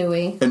much, do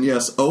we? And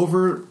yes,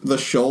 over the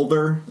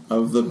shoulder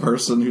of the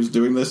person who's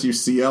doing this, you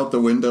see out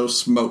the window,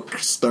 smoke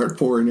start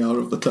pouring out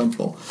of the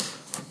temple.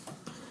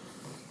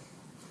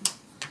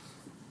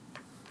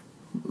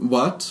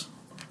 What?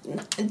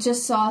 I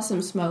just saw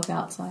some smoke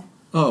outside.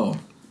 Oh,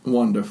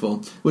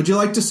 wonderful. Would you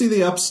like to see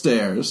the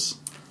upstairs?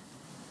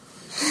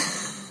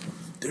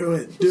 Do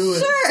it.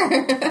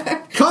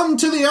 Sure. Come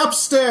to the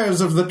upstairs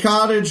of the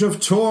cottage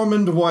of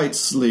Tormund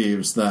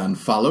Whitesleeves, then.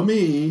 Follow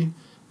me.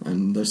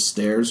 And the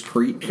stairs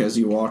creak as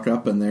you walk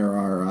up, and there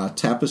are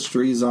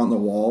tapestries on the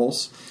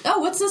walls. Oh,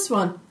 what's this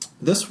one?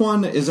 This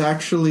one is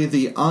actually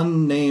the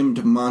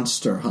Unnamed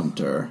Monster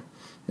Hunter.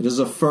 It is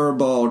a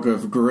furbolg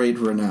of great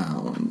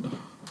renown.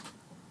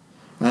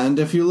 And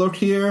if you look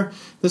here,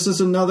 this is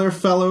another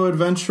fellow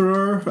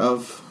adventurer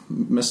of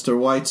Mr.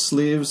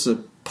 Whitesleeves, a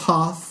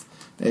poth,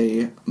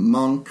 a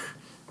monk,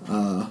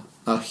 a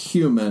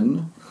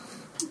human,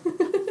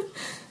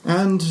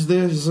 and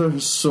there's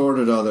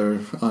assorted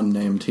other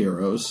unnamed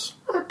heroes.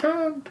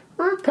 Repent,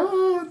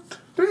 the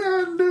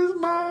end is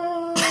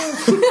nigh.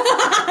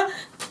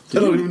 I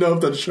don't even know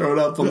if that showed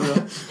up on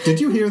the... Did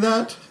you hear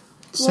that?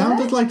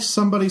 Sounded like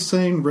somebody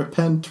saying,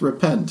 repent,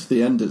 repent,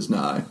 the end is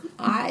nigh.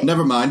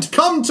 Never mind.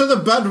 Come to the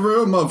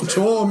bedroom of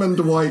Tormund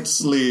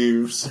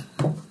Whitesleeves.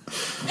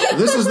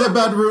 This is the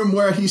bedroom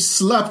where he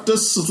slept a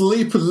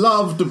sleep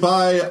loved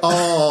by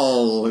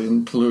all,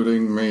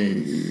 including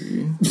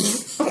me.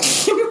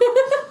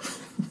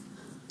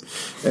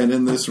 And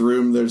in this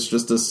room, there's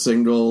just a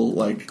single,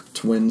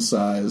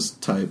 twin-size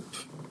type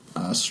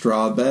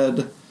straw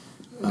bed,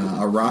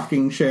 a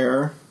rocking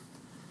chair,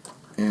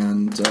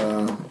 and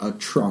a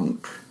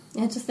trunk.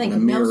 And to think,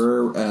 And a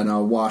mirror and a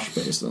wash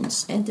basin.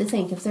 And to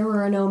think, if there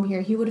were a gnome here,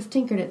 he would have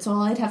tinkered it, so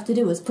all I'd have to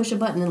do is push a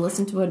button and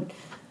listen to a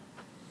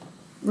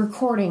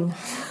recording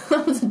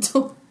of the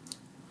door.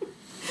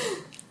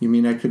 You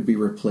mean I could be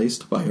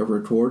replaced by a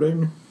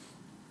recording?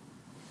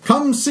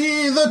 Come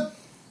see the...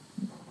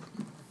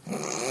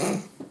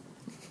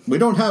 We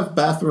don't have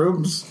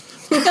bathrooms.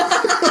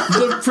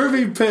 The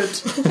privy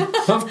pit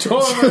of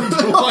Tormund.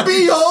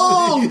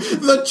 Behold,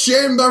 the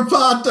chamber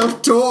pot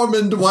of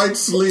Tormund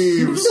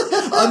Whitesleeves,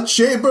 a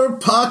chamber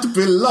pot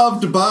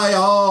beloved by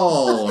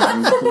all,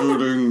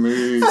 including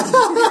me.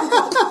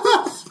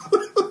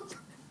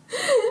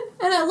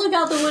 And I look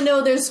out the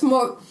window, there's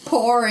smoke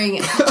pouring.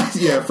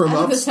 Yeah, from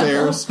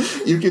upstairs,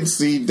 you can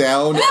see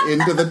down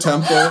into the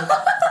temple.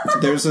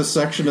 There's a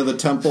section of the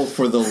temple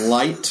for the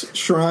light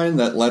shrine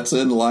that lets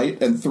in light,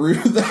 and through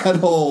that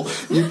hole,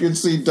 you can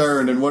see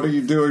Dern. And what are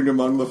you doing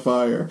among the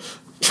fire?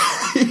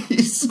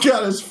 He's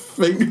got his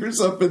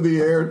fingers up in the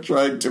air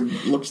trying to,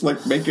 looks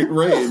like, make it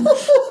rain.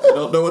 I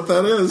don't know what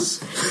that is.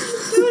 Do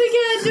it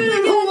again.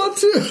 I don't want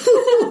to.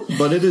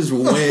 But it is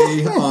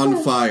way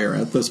on fire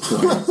at this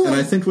point. And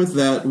I think with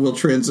that, we'll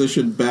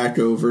transition back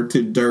over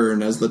to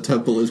Dern as the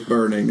temple is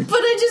burning. But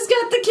I just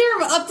got the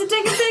camera up to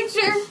take a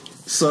picture.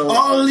 So,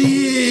 All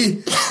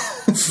ye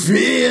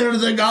fear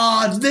the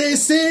gods. They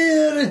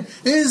say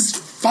is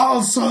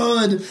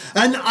falsehood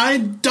and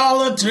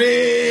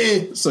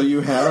idolatry. so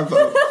you have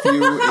a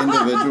few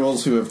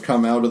individuals who have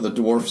come out of the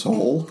dwarf's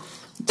hole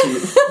to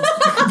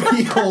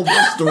behold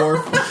this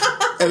dwarf,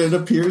 and it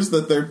appears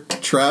that they're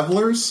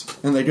travelers,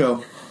 and they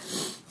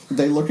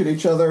look at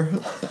each other,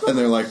 and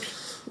they're like,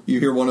 you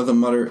hear one of them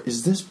mutter,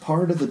 "Is this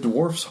part of the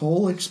dwarf's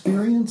hole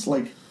experience?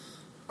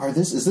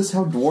 Is this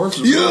how dwarves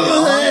You really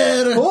are?"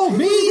 there! Oh,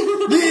 me?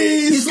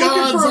 These He's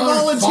looking for a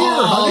gods are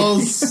volunteer,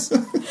 false.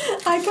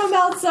 I come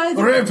outside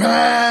in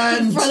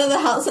Repent. front of the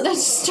house and I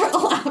just start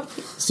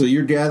laughing. So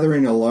you're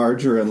gathering a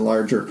larger and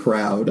larger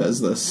crowd as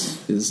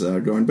this is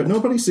going, but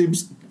nobody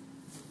seems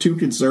too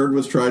concerned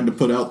with trying to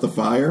put out the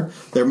fire.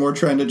 They're more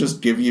trying to just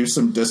give you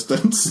some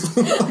distance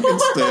and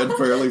stand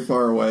fairly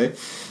far away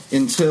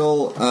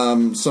until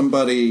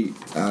somebody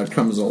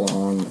comes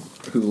along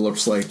who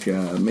looks like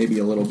maybe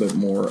a little bit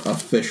more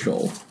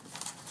official.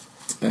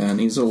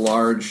 And he's a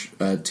large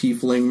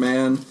tiefling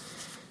man,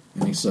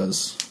 and he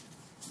says,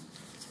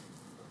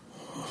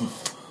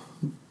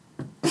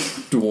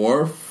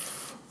 Dwarf?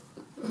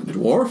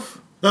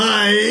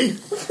 Aye.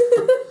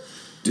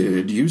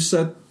 Did you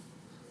set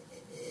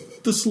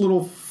this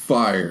little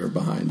fire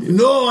behind you?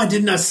 No, I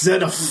did not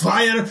set a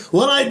fire.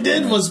 What I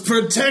did was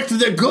protect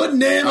the good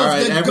name All of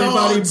right, the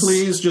everybody, gods.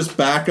 please just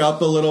back up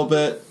a little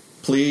bit.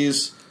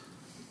 Please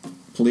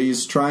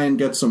try and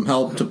get some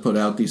help to put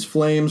out these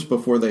flames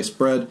before they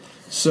spread.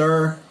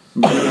 Sir,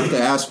 I'm going to have to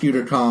ask you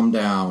to calm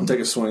down. Take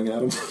a swing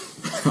at him.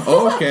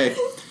 Okay.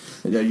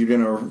 Yeah, you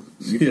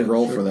can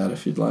roll for that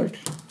if you'd like.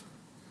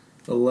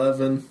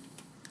 11.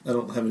 I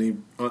don't have any...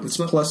 It's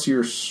not... Plus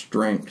your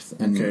strength.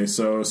 And Okay,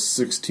 so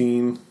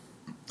 16.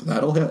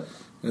 that'll hit.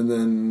 And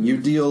then... You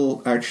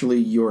deal actually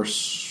your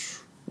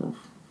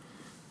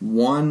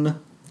one.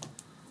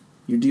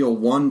 You deal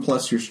 1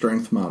 plus your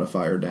strength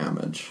modifier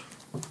damage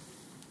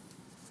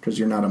because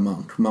you're not a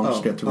monk. Monks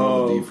get to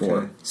roll a d4.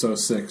 Okay. So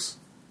 6.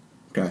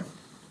 Okay.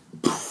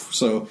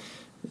 So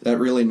that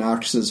really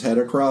knocks his head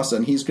across,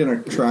 and he's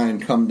going to try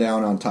and come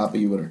down on top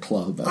of you with a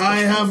club. I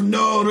have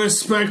no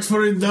respect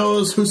for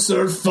those who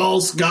serve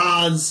false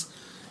gods.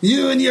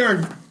 You and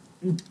your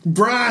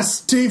brass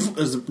teeth...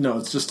 No,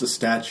 it's just a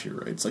statue,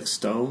 right? It's like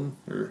stone?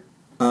 Or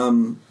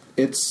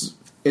It's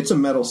It's a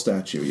metal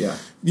statue, yeah.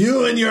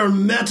 You and your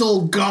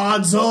metal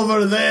gods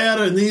over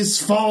there and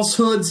these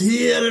falsehoods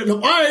here.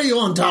 Why are you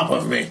on top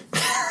of me?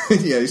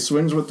 Yeah, he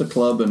swings with the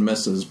club and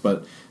misses,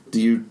 but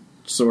do you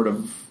sort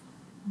of...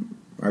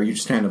 Are you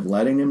just kind of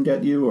letting him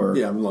get you? Or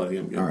Yeah, I'm letting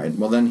him get All right,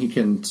 well then he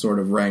can sort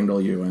of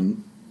wrangle you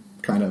and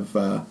kind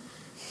of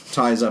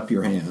ties up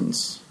your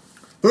hands.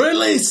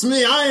 Release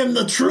me! I am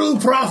the true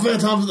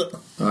prophet of the...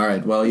 All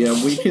right, well,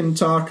 yeah, we can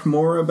talk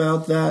more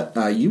about that.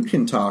 You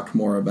can talk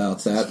more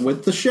about that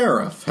with the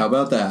sheriff. How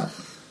about that?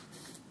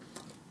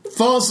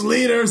 False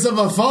leaders of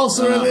a false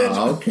religion.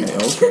 Okay.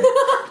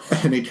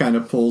 And he kind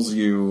of pulls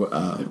you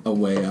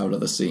away out of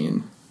the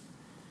scene.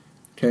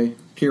 Okay,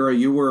 Kira,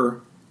 you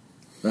were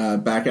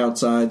back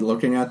outside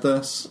looking at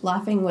this,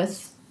 Laughing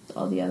with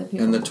all the other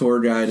people. and the tour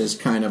guide is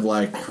kind of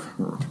like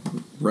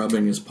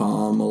rubbing his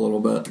palm a little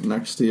bit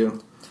next to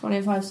you.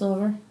 25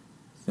 silver.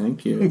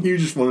 Thank you. You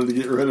just wanted to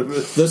get rid of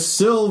it. The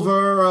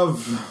silver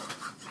of...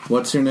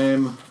 What's your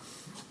name?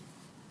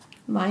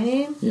 My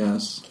name?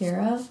 Yes.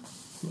 Kira.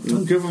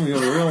 Don't give him your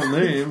real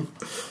name.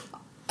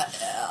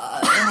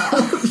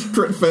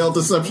 Crit failed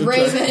deception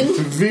check.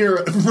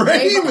 Raven.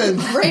 Raymond!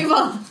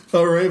 Rava.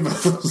 Oh, Raymond.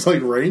 It's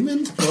like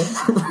Raymond?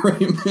 What?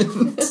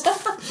 Raymond.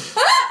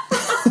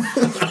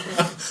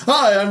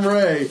 Hi, I'm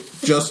Ray.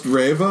 Just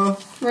Rava?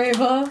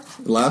 Rava.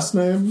 Last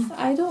name?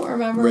 I don't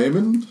remember.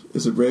 Raymond?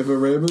 Is it Rava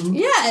Raymond?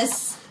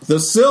 Yes. The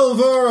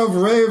silver of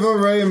Rava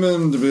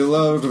Raymond,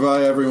 beloved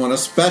by everyone,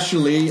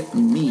 especially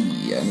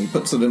me. And he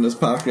puts it in his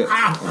pocket,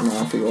 and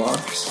off he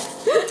walks.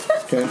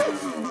 Okay.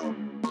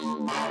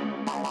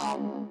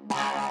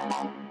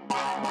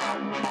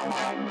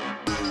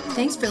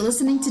 Thanks for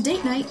listening to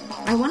Date Night.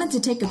 I wanted to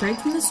take a break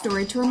from the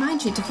story to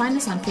remind you to find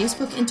us on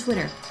Facebook and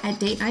Twitter at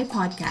Date Night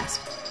Podcast.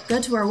 Go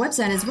to our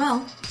website as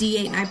well,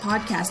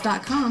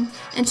 d8nightpodcast.com,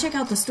 and check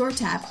out the store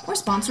tab or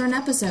sponsor an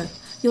episode.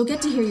 You'll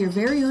get to hear your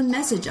very own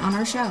message on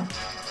our show.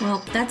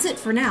 Well, that's it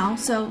for now,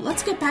 so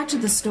let's get back to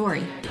the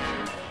story.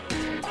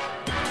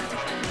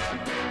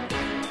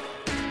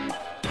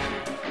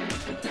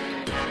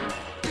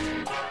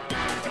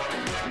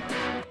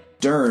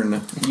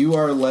 Dern, you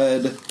are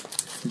led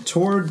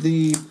toward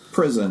the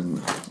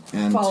prison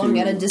and Following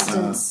to at a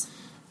distance.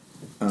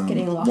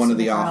 Getting lost one in of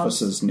the crowds.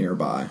 offices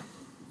nearby.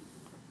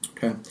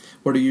 Okay.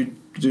 What are you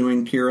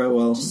doing, Kira?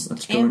 Well,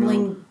 that's going on.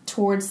 Ambling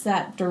towards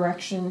that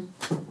direction.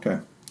 Okay.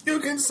 You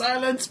can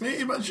silence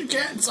me, but you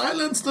can't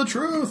silence the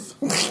truth.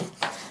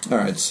 All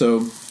right,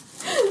 so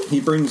he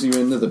brings you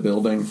into the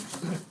building,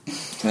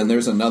 and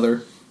there's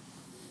another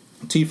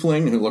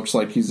tiefling who looks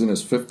like he's in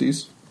his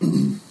 50s.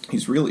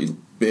 He's really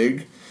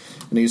big,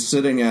 and he's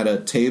sitting at a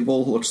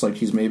table. Looks like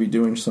he's maybe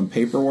doing some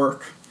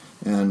paperwork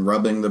and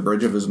rubbing the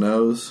bridge of his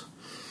nose.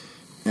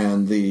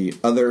 And the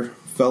other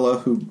fella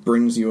who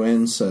brings you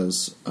in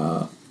says,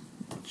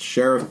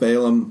 Sheriff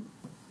Balaam,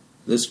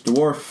 this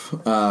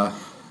dwarf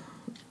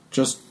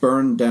just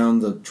burned down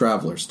the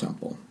Traveler's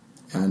Temple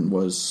and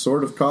was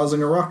sort of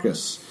causing a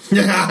ruckus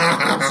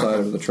outside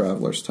of the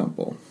Traveler's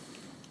Temple.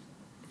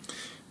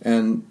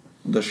 And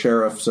the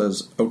sheriff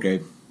says,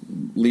 okay,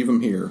 leave him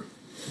here.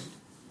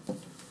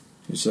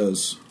 He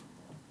says,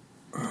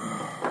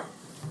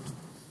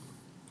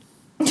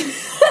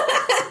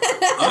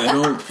 I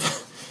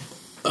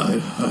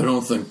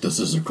don't think this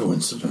is a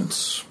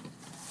coincidence.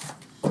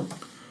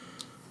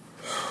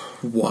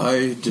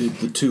 Why did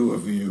the two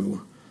of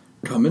you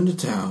come into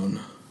town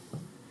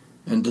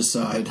and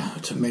decide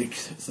to make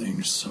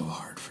things so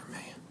hard for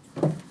me?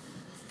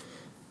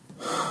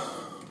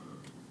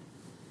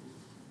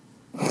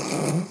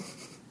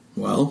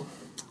 Well,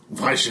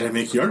 Why should I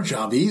make your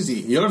job easy?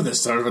 You're the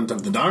servant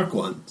of the Dark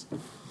Ones.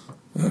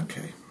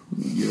 okay.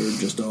 You're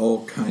just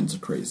all kinds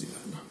of crazy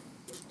then.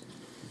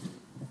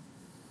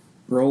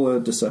 Roll a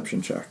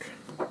deception check.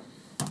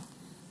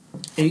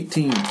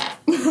 18.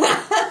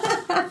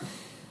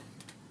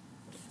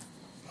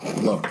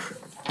 Look,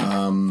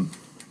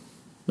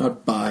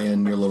 not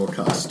buying your little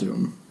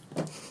costume.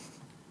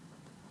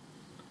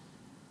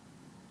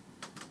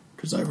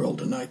 Because I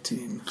rolled a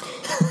 19.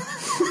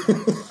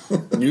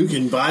 You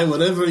can buy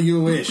whatever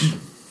you wish.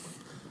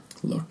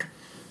 Look,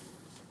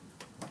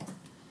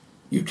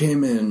 you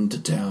came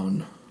into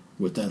town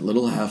with that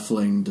little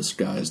halfling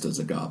disguised as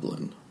a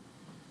goblin.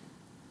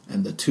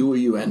 And the two of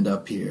you end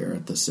up here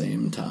at the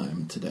same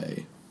time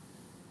today.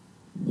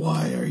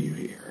 Why are you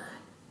here?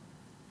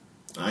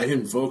 I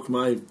invoke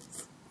my...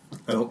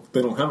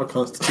 They don't have a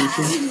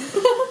constitution.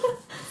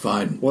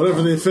 Fine.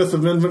 Whatever the Fifth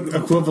Amendment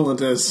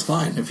equivalent is.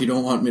 Fine. If you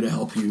don't want me to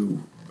help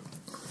you,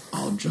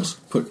 I'll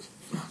just put...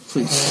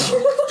 Please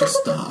stop. Just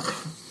stop.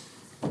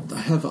 I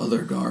have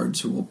other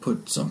guards who will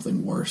put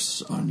something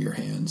worse on your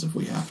hands if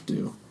we have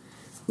to.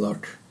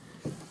 Look.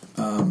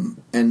 And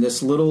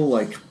this little,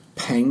 like,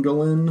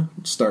 pangolin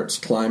starts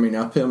climbing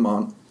up him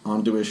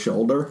onto his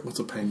shoulder. What's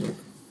a pangolin?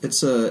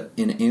 It's an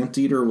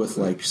anteater with,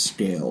 like,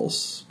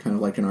 scales. Kind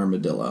of like an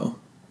armadillo.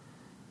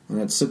 And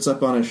it sits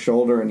up on his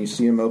shoulder, and you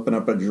see him open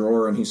up a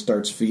drawer, and he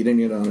starts feeding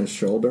it on his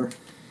shoulder.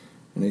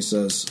 And he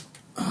says,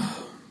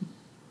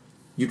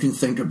 you can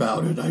think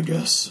about it, I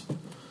guess,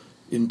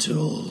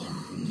 until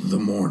the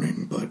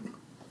morning, but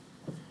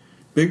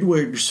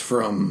bigwigs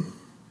from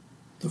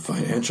the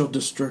financial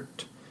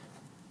district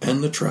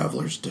and the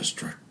travelers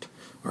district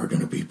are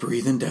going to be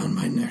breathing down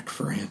my neck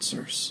for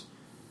answers.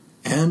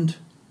 And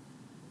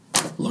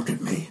look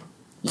at me.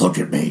 Look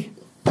at me.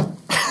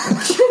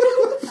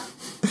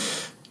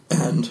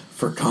 And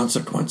for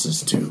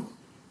consequences, too.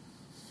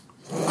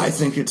 I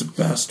think it's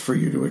best for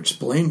you to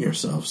explain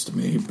yourselves to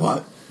me,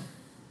 but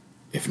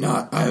if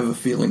not, I have a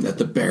feeling that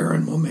the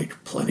Baron will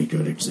make plenty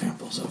good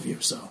examples of you,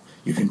 so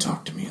you can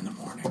talk to me in the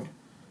morning.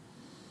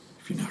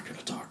 If you're not going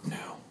to talk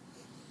now.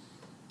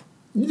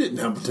 You didn't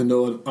happen to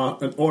know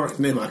an orc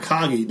named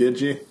Akagi, did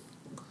you?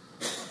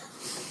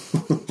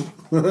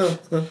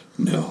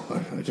 No,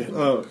 I didn't.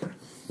 Oh, okay.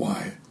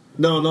 Why?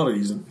 No, not a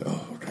reason.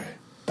 Oh, okay.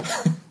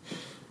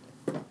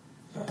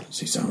 Does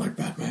he sound like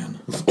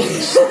Batman?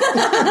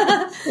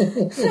 I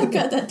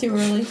got that too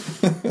early.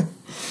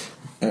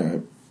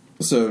 Alright.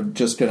 So,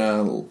 just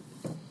gonna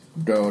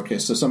go, okay,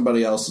 so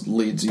somebody else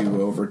leads you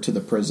over to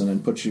the prison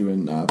and puts you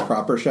in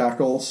proper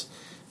shackles.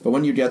 But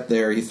when you get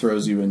there, he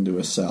throws you into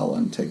a cell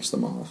and takes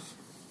them off.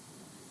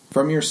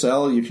 From your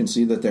cell, you can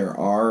see that there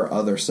are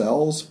other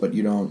cells, but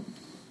you don't,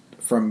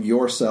 from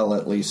your cell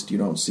at least, you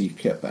don't see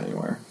Kip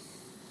anywhere.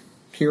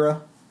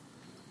 Kira?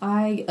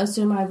 I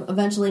assume I've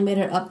eventually made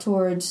it up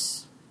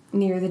towards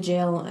near the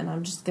jail, and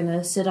I'm just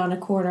gonna sit on a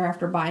corner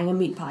after buying a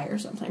meat pie or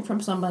something from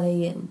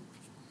somebody. And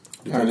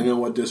Depending on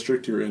what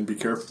district you're in, be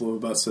careful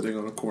about sitting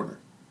on a corner.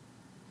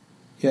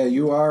 Yeah,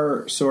 you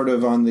are sort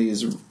of on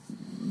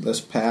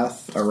this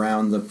path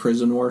around the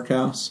prison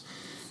workhouse,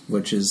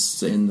 which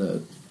is in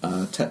the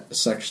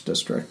sex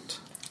district.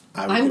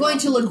 I'm going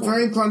to look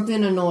very grumpy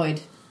and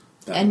annoyed,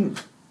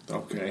 and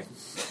okay,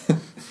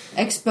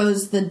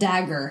 expose the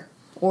dagger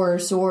or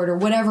sword or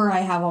whatever I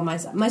have on my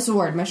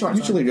sword, my short sword.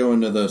 Usually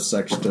going to the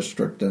sex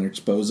district and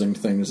exposing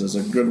things is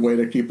a good way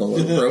to keep a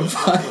low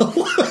profile.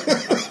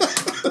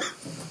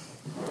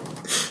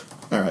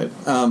 All right.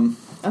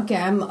 Okay,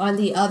 I'm on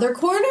the other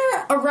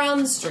corner around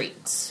the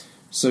streets.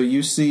 So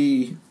you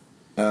see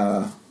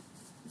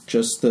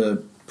just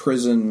the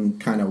prison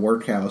kind of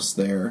workhouse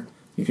there.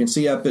 You can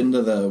see up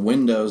into the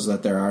windows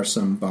that there are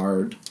some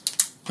barred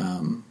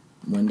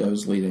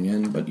windows leading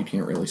in, but you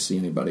can't really see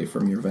anybody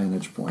from your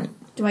vantage point.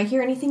 Do I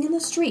hear anything in the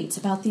streets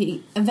about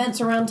the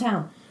events around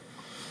town?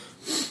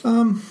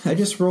 I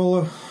just roll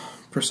a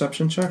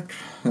perception check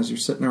as you're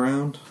sitting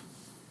around.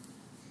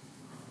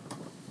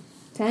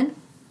 10?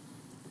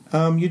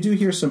 You do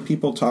hear some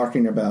people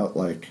talking about,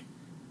 like,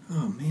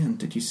 oh man,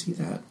 did you see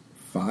that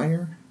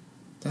fire?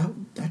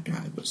 That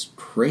guy was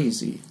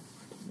crazy.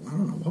 I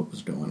don't know what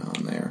was going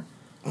on there.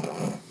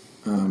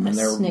 And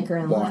they're snicker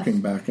and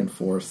walking laugh. back and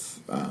forth.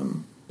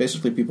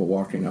 Basically, people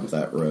walking up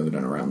that road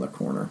and around the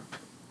corner.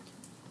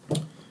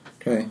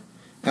 Okay.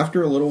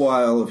 After a little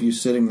while of you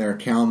sitting there,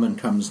 Kalman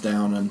comes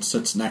down and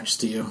sits next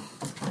to you.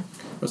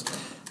 Goes,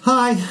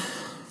 hi.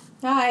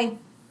 Hi.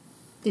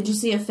 Did you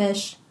see a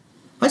fish?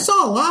 I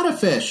saw a lot of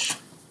fish.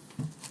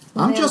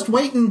 I'm just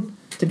waiting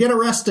to get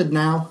arrested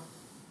now.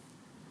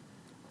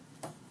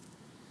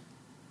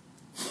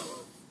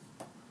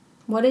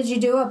 What did you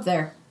do up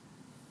there?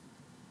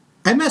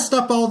 I messed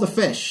up all the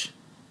fish.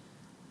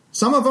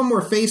 Some of them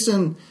were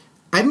facing...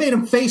 I made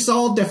them face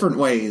all different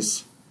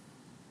ways.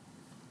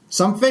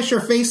 Some fish are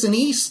facing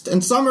east,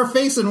 and some are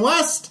facing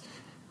west.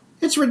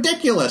 It's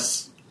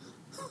ridiculous.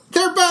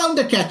 They're bound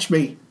to catch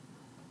me.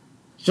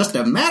 It's just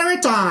a matter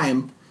of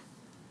time.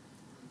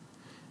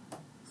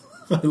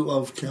 I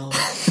love Cal.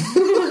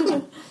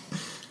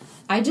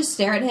 I just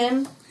stare at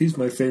him He's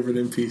my favorite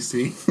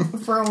NPC.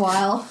 for a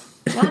while.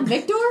 Not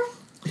Victor?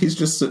 He's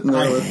just sitting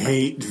there I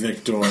hate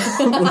Victor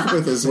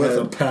with his with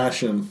a head,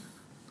 passion.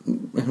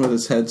 with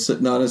his head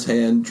sitting on his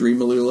hand,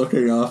 dreamily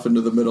looking off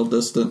into the middle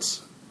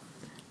distance.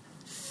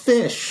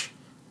 Fish.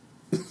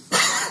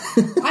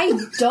 I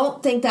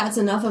don't think that's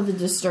enough of a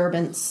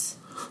disturbance.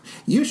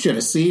 You should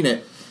have seen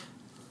it.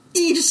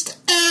 East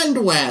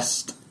and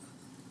west.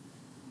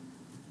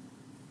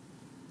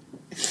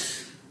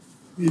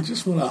 You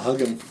just want to hug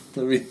him.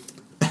 I mean,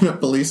 And a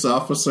police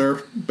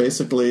officer,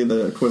 basically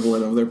the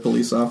equivalent of their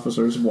police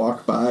officers,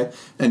 walk by,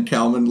 and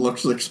Kalman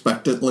looks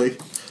expectantly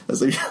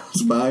as he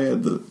goes by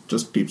and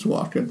just keeps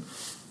walking.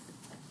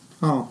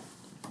 Oh.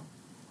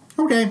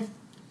 Okay.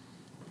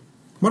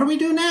 What do we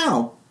do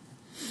now?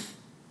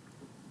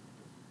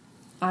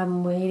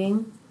 I'm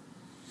waiting.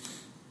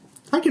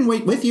 I can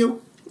wait with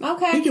you. We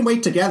Okay. can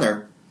wait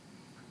together.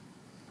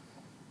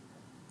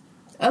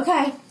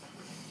 Okay.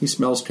 He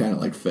smells kind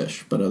of like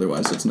fish, but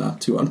otherwise it's not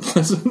too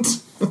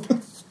unpleasant.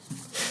 and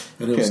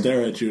he'll Okay.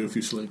 stare at you if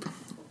you sleep.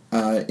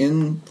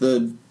 In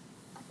the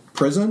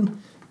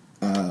prison,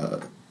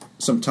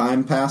 some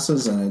time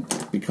passes and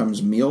it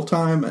becomes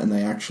mealtime, and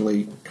they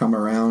actually come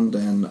around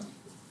and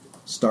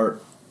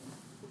start...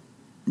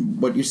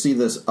 What you see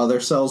this other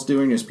cells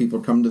doing is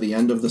people come to the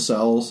end of the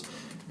cells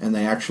and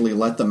they actually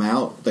let them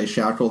out. They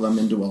shackle them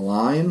into a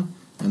line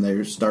and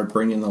they start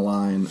bringing the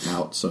line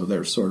out. So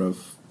they're sort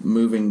of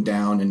moving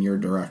down in your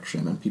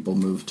direction and people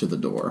move to the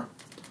door.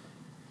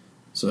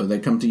 So they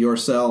come to your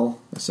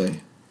cell. They say,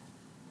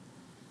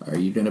 Are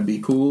you going to be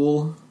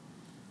cool?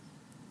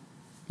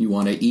 You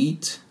want to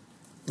eat?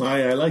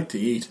 I like to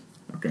eat.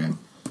 Okay.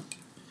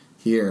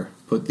 Here,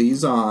 put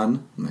these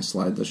on. And I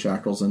slide the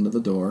shackles into the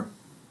door,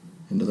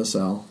 into the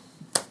cell.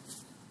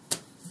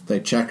 They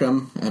check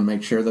them and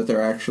make sure that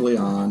they're actually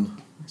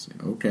on. I say,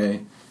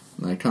 okay.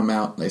 And I come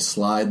out, they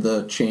slide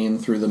the chain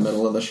through the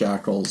middle of the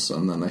shackles,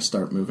 and then I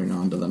start moving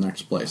on to the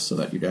next place so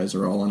that you guys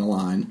are all in a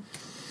line.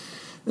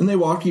 And they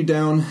walk you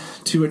down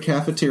to a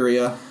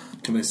cafeteria.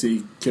 Can I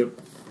see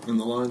Kip in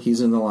the line?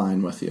 He's in the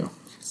line with you.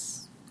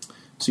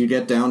 So you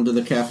get down to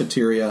the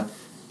cafeteria,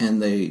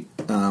 and they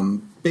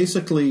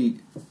basically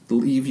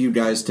leave you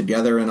guys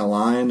together in a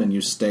line, and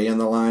you stay in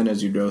the line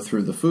as you go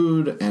through the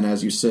food, and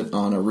as you sit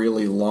on a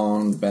really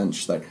long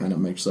bench that kind of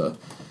makes an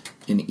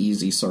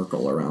easy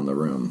circle around the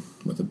room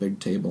with a big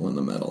table in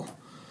the middle.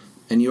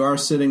 And you are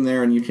sitting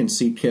there, and you can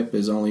see Kip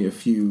is only a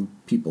few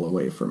people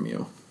away from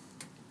you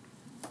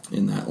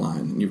in that line,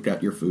 and you've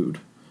got your food.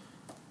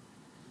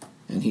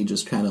 And he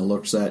just kind of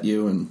looks at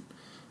you and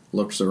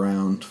looks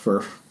around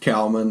for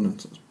Kalman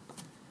and says,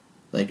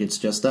 like it's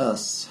just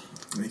us.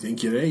 I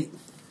think you're eight.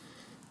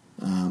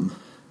 You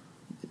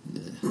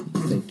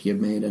think you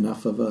made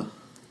enough of a...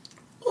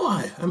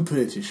 Why? I'm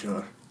pretty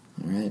sure.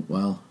 Alright,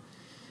 well...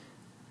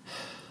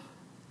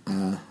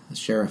 the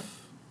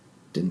sheriff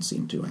didn't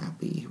seem too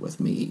happy with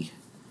me.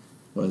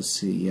 Was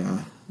he...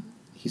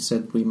 he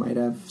said we might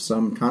have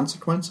some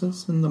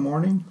consequences in the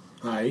morning.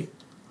 Aye.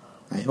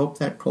 I hope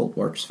that Colt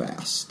works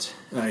fast.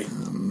 Aye.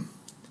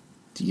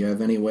 Do you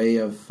have any way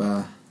of...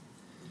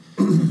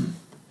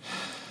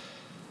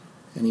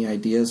 any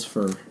ideas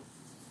for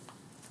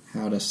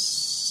how to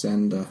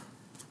send a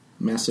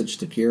message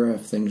to Kira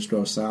if things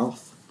go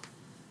south?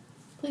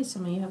 Please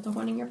tell me you have the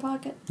horn in your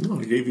pocket. No,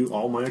 I gave you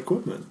all my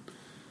equipment.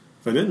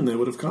 If I didn't, they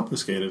would have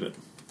confiscated it.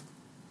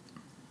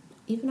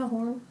 Even a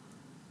horn?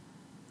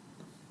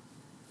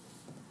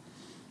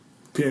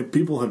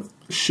 People have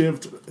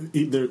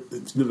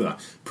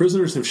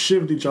prisoners have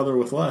shivved each other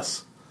with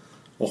less.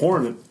 A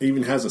horn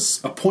even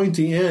has a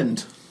pointy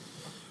end.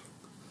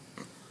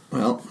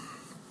 Well,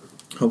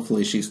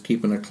 hopefully she's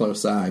keeping a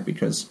close eye,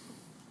 because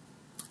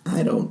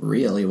I don't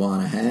really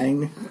want to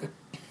hang.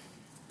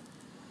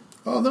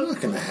 Oh, they're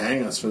not going to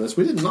hang us for this.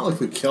 Not like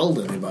we killed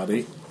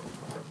anybody.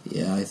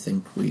 Yeah, I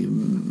think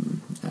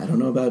I don't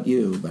know about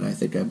you, but I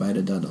think I might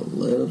have done a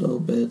little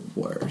bit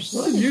worse.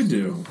 What did you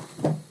do?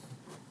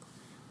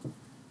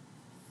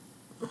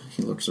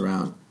 He looks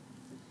around.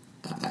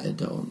 I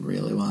don't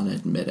really want to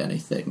admit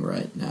anything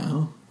right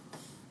now.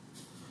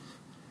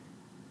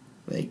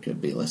 They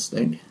could be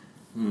listening.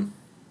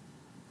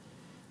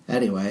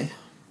 Anyway,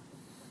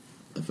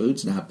 the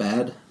food's not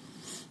bad.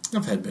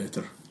 I've had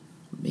better.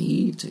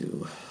 Me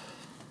too.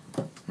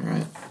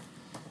 Alright.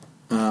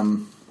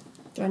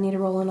 Do I need to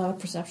roll another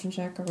perception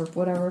check or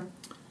whatever?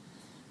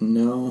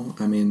 No,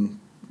 I mean,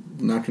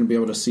 not going to be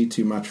able to see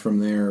too much from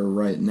there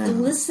right now.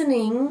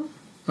 Listening.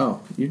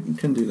 Oh, you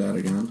can do that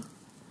again.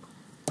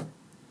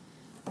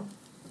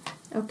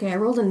 Okay, I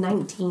rolled a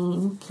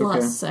 19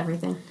 plus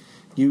everything.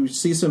 You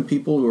see some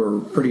people who are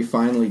pretty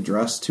finely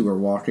dressed who are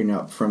walking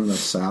up from the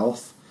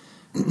south,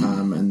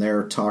 and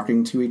they're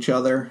talking to each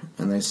other,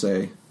 and they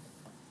say,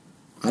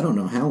 I don't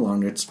know how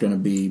long it's going to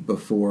be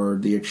before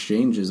the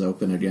exchange is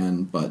open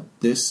again, but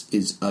this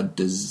is a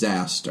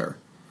disaster.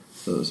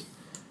 So,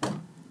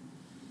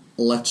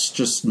 let's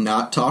just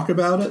not talk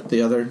about it,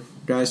 the other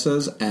guy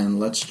says, and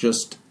let's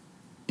just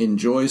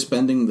enjoy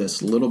spending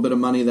this little bit of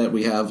money that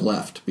we have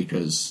left,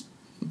 because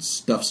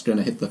stuff's going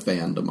to hit the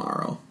fan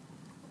tomorrow.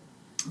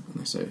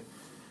 And I say,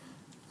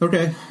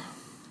 okay.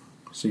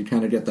 So you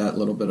kind of get that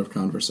little bit of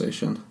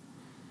conversation.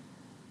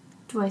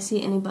 Do I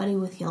see anybody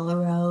with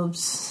yellow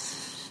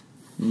robes?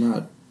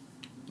 Not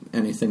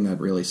anything that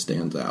really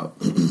stands out.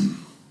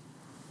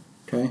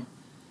 Okay?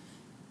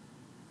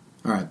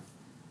 Alright.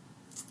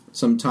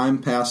 Some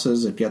time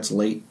passes, it gets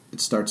late, it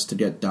starts to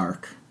get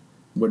dark.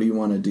 What do you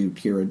want to do,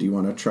 Kira? Do you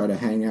want to try to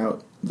hang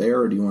out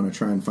there, or do you want to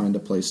try and find a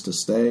place to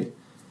stay?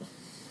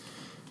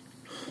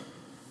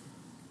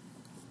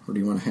 Or do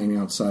you want to hang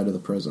outside of the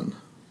prison?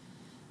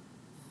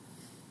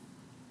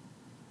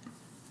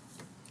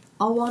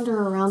 I'll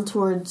wander around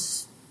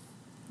towards...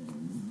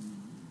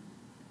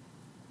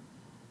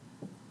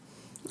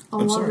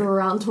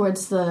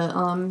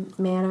 the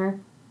manor.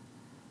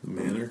 The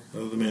manor?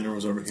 Oh, the manor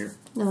was over here.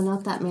 No,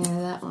 not that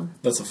manor, that one.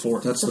 That's the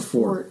fort. That's the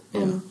fort.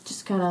 Yeah. And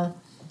just kind of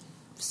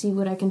see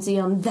what I can see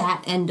on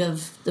that end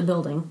of the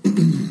building.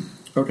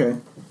 Okay.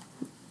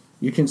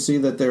 You can see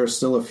that there are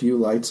still a few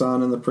lights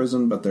on in the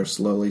prison, but they're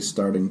slowly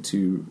starting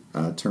to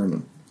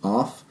turn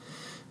off.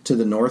 To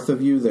the north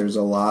of you, there's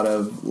a lot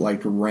of,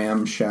 like,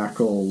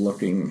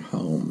 ramshackle-looking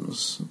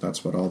homes.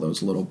 That's what all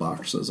those little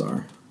boxes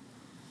are.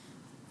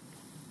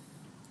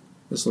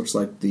 This looks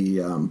like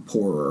the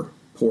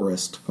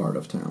poorest part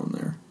of town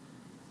there.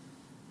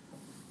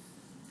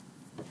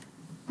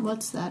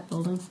 What's that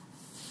building?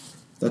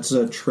 That's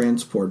a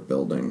transport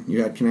building.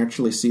 You can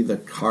actually see the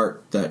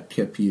cart that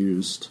Kip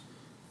used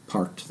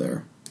parked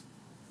there.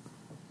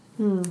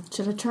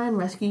 Should I try and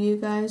rescue you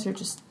guys, or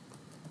just...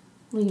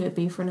 leave it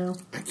be for now.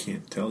 I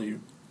can't tell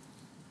you.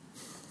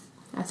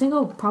 I think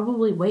I'll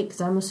probably wait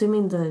because I'm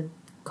assuming the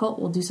cult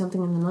will do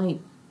something in the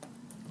night.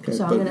 Okay,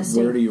 So I'm but gonna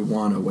stay. where do you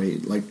want to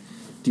wait? Like,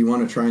 do you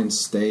want to try and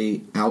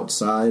stay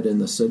outside in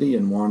the city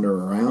and wander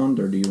around,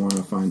 or do you want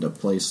to find a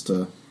place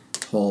to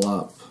hole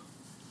up?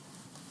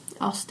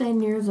 I'll stay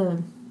near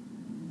the...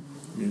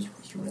 News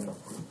restaurant.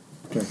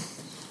 Okay.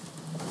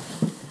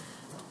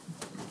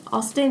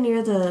 I'll stay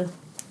near the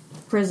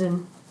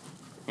prison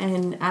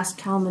and ask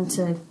Kalman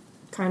to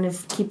kind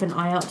of keep an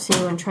eye out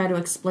too and try to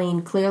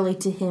explain clearly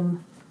to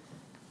him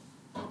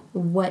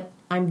what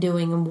I'm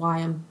doing and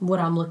what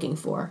I'm looking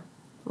for,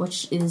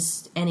 which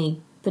is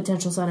any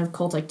potential sign of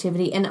cult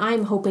activity. And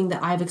I'm hoping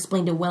that I've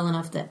explained it well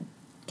enough that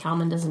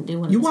Kalman doesn't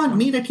do it. You want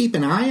me to keep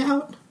an eye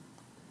out?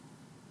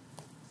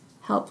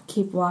 Help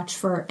keep watch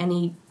for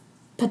any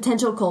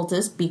potential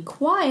cultists. Be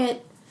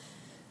quiet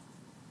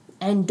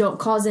and don't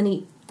cause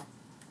any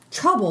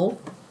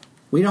trouble.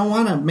 We don't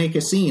want to make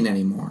a scene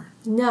anymore.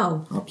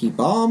 No. I'll keep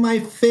all my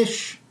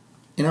fish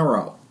in a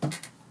row.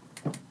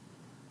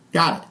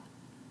 Got it.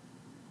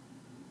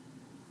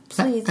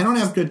 Please.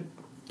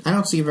 I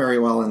don't see very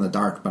well in the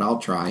dark, but I'll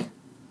try.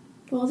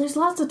 Well, there's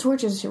lots of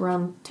torches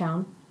around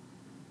town.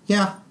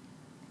 Yeah.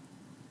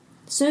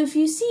 So if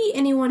you see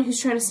anyone who's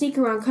trying to sneak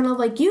around kind of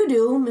like you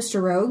do,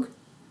 Mr. Rogue,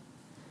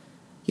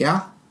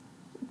 Yeah?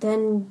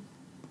 then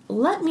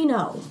let me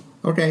know.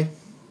 Okay.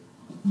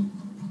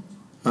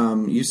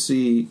 You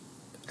see,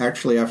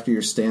 actually, after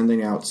you're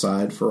standing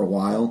outside for a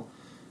while,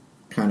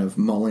 kind of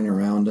mulling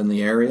around in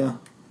the area,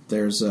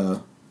 there's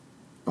a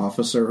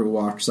officer who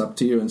walks up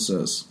to you and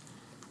says,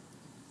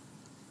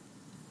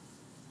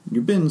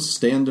 "You've been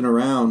standing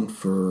around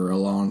for a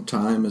long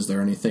time. Is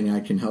there anything I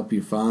can help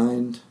you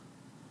find?"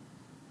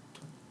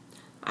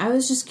 I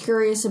was just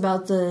curious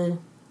about the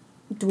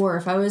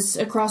dwarf. I was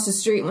across the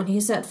street when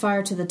he set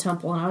fire to the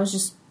temple, and I was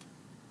just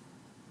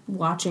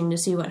watching to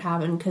see what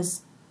happened,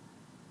 because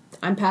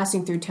I'm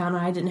passing through town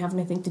and I didn't have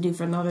anything to do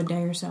for another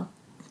day or so.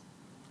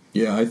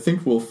 Yeah, I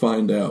think we'll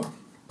find out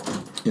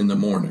in the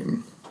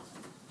morning.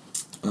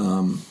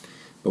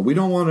 But we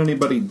don't want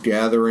anybody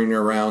gathering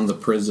around the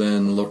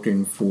prison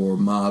looking for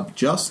mob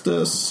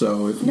justice,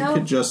 so if you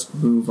could just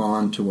move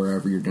on to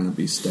wherever you're going to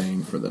be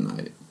staying for the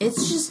night.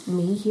 It's just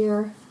me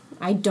here.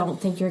 I don't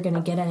think you're going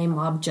to get any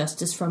mob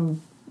justice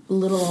from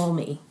little old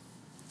me.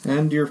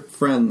 And your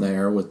friend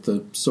there with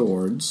the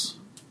swords,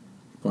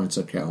 points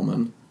at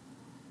Kalman.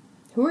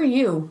 Who are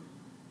you?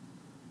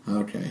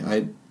 Okay,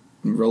 I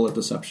roll a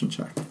deception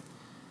check.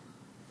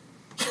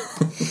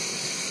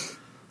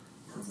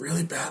 We're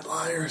really bad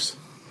liars.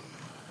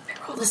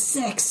 I rolled a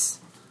 6.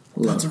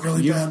 That's a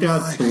really You've bad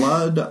got lie.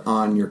 blood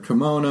on your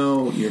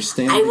kimono, you're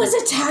standing... I was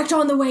attacked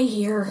on the way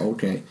here.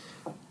 Okay.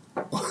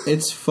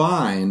 It's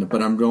fine,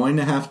 but I'm going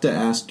to have to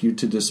ask you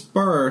to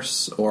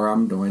disperse, or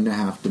I'm going to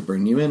have to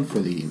bring you in for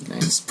the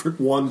evening.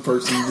 One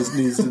person just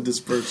needs to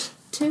disperse.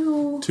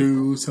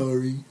 2.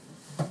 Sorry.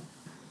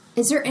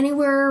 Is there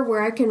anywhere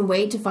where I can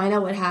wait to find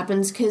out what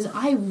happens? Because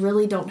I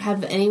really don't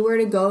have anywhere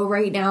to go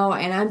right now,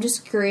 and I'm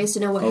just curious to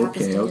know what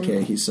happens to him.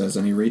 Okay, he says,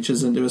 and he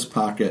reaches into his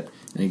pocket,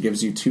 and he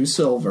gives you 2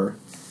 silver.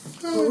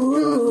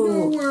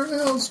 Ooh. Nowhere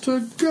else to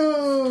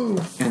go.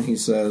 And he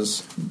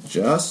says,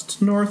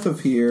 just north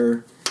of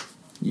here,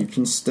 you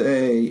can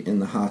stay in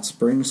the Hot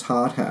Springs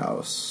Hot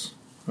House.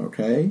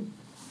 Okay?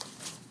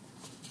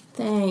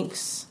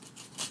 Thanks.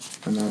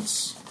 And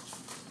that's...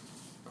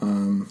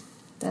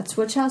 That's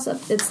which house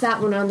up? It's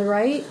that one on the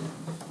right?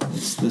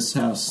 It's this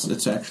house.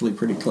 It's actually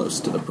pretty close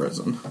to the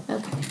prison.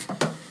 Okay.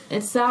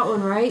 It's that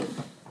one, right?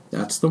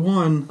 That's the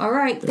one. All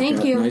right, They've thank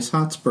got you. Nice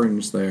hot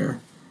springs there.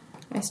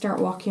 I start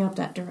walking up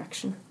that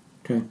direction.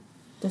 Okay.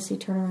 Does he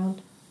turn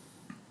around?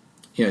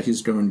 Yeah,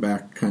 he's going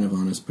back kind of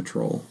on his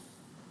patrol.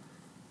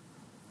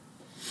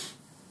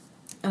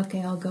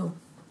 Okay, I'll go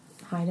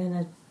hide in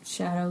a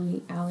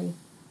shadowy alley.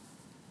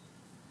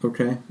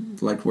 Okay.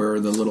 Like where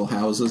the little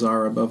houses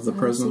are above the I was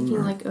prison? thinking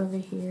or- like over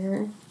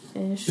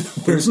here-ish.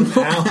 There's an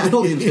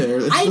alley.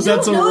 there. I That's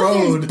don't a know if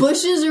road. there's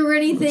bushes or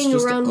It's anything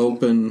just around.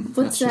 open. What's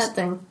that's that just-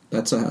 thing?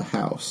 That's a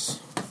house.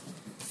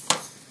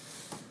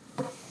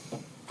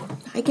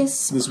 I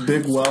guess This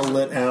big,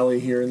 well-lit alley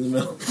here in the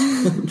middle.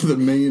 The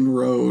main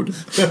road.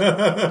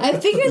 I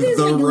figured there's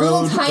The like little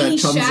road tiny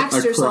that comes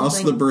shacks or across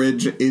something. the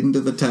bridge into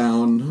the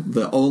town.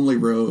 The only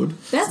road.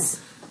 That's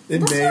It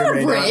That's may not or a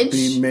may not bridge.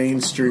 be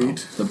Main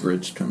Street. The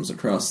bridge comes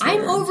across there.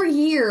 I'm over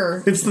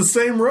here, It's the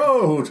same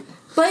road.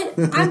 but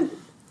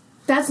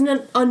that's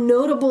a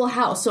notable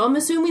house. So I'm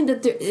assuming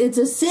that it's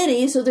a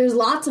city, so there's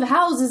lots of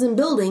houses and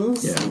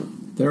buildings. Yeah,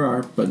 there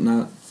are, but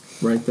not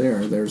right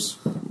there. There's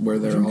where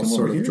You they're can all come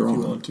sort over of here if you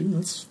drawn. want to.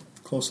 That's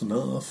close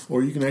enough.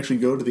 Or you can actually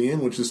go to the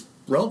inn, which is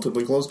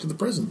relatively close to the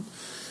prison.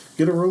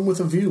 Get a room with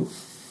a view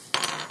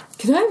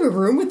Can I have a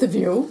room with a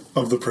view?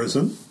 of the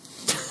prison.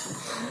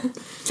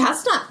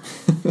 That's not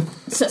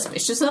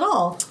suspicious at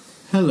all.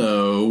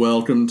 Hello,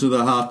 welcome to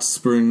the Hot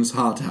Springs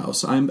Hot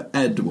House. I'm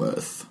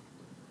Edworth.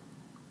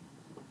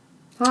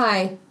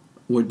 Hi.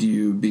 Would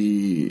you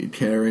be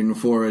caring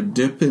for a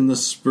dip in the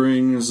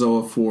springs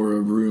or for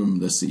a room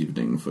this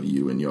evening for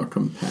you and your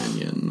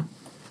companion?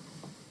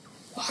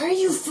 Why are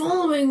you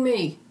following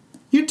me?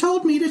 You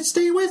told me to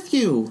stay with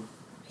you.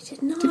 I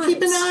did not. To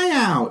keep an eye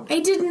out. I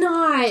did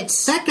not.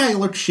 That guy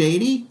looks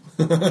shady.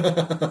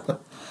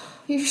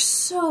 You're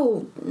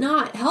so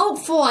not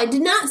helpful. I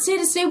did not say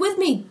to stay with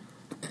me.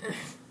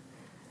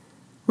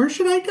 Where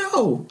should I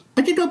go?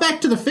 I could go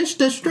back to the fish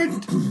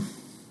district.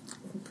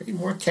 Pretty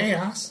more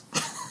chaos.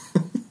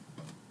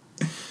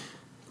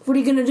 What are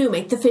you going to do?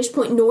 Make the fish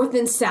point north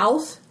and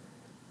south?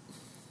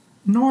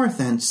 North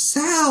and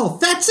south.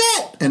 That's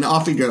it. And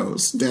off he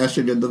goes,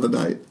 dashing into the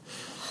night.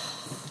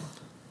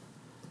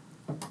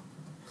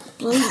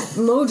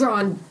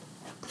 Modron,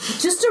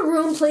 just a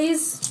room,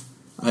 please.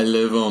 I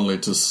live only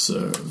to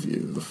serve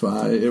you.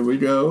 Fine, here we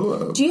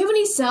go. Do you have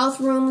any south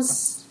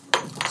rooms?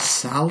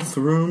 South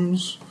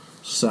rooms?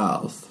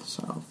 South.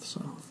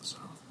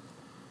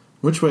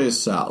 Which way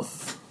is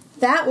south?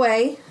 That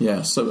way.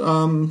 Yes,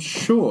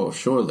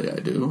 surely I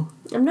do.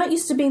 I'm not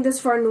used to being this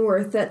far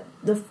north. That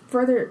the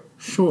further...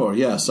 Sure,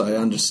 yes, I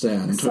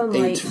understand.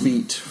 Sunlight. 8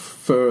 feet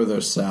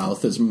further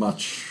south is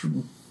much,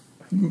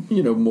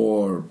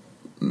 more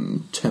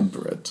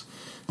temperate.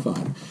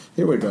 Fine.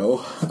 Here we go.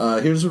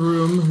 Here's a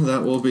room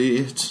that will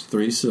be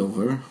 3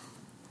 silver.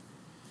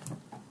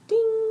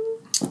 Ding.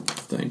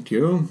 Thank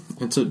you.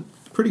 It's a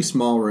pretty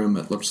small room.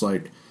 It looks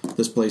like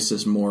this place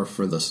is more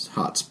for the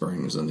hot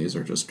springs, and these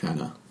are just kind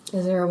of...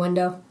 Is there a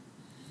window?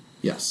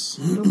 Yes.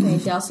 Okay,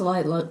 douse the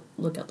light,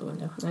 look out the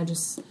window. And I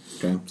just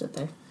sit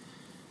there.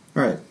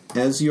 All right.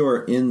 As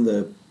you're in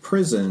the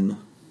prison,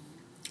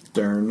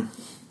 Dern,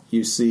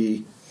 you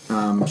see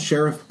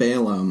Sheriff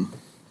Balaam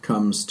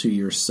comes to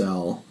your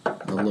cell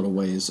a little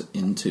ways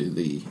into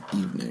the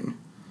evening.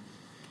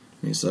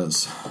 He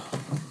says,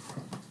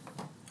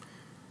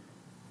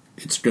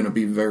 "It's going to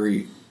be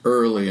very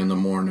early in the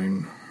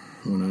morning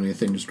when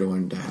anything's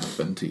going to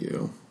happen to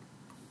you.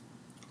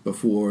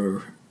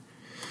 Before,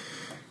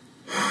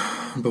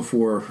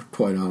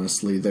 quite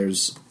honestly,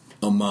 there's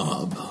a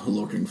mob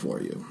looking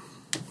for you.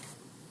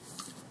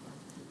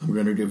 I'm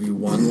going to give you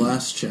one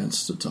last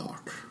chance to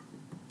talk.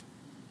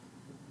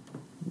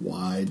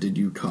 Why did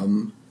you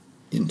come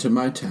into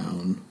my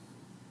town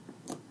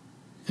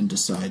and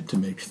decide to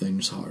make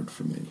things hard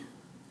for me?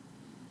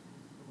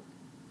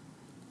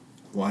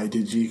 Why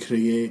did you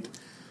create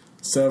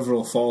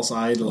several false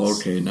idols?"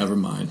 Okay, never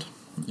mind.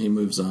 He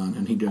moves on,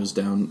 and he goes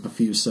down a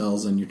few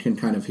cells, and you can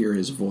kind of hear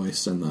his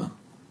voice in the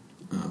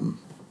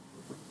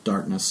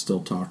darkness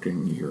still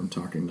talking. You hear him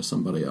talking to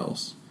somebody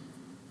else.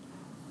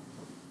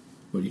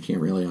 But you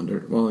can't really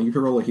well, you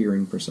can roll a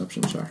hearing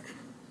perception check.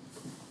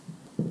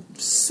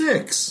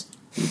 6.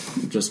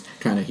 You just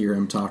kind of hear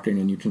him talking,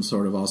 and you can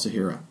sort of also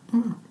hear a...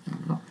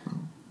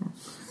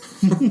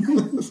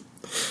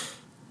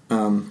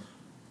 and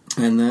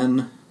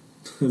then...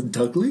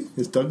 Dudley?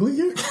 Is Dudley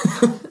here?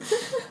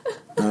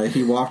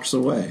 He walks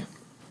away.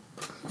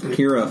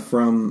 Kira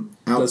from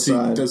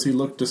outside... Does he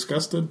look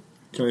disgusted?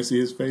 Can I see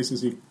his face?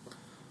 Is he...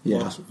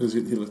 Yeah. Is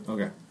he look,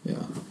 okay.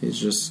 Yeah. He's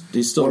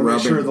still Make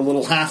rubbing... sure the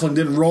little halfling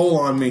didn't roll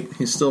on me.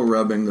 He's still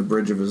rubbing the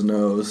bridge of his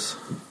nose.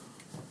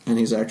 And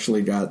he's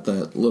actually got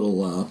that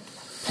little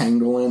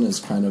pangolin is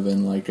kind of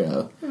in like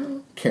a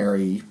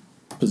carry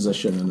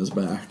position in his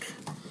back.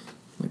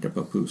 Like a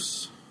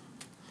papoose.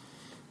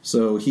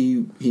 So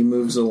he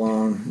moves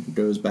along,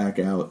 goes back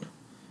out.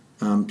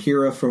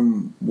 Kira,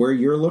 from where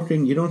you're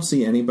looking, you don't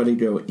see anybody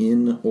go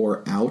in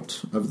or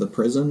out of the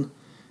prison.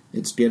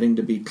 It's getting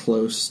to be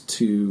close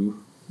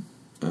to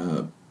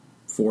 4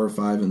 or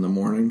 5 in the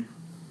morning.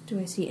 Do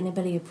I see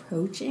anybody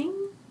approaching?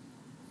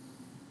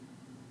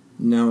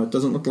 No, it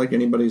doesn't look like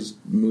anybody's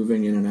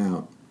moving in and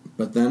out.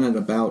 But then at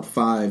about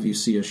 5, you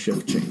see a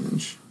shift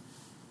change.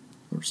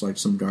 Looks like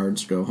some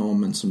guards go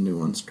home and some new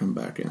ones come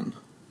back in.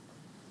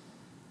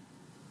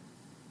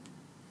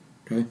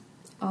 Okay?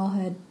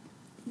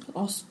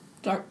 I'll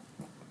start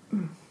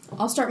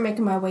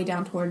making my way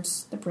down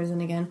towards the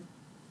prison again.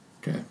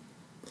 Okay.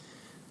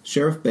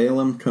 Sheriff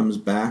Balaam comes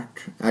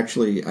back.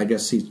 Actually, I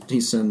guess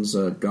he sends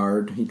a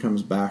guard. He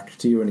comes back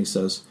to you and he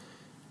says,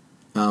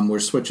 "We're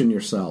switching your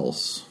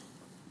cells,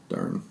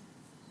 Dern."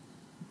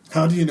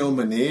 How do you know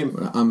my name?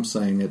 I'm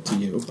saying it to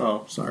you.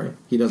 Oh. Sorry.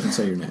 He doesn't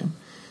say your name.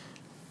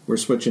 "We're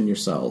switching your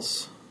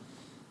cells."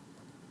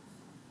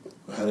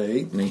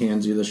 Hey. And he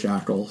hands you the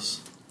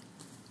shackles.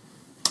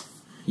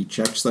 He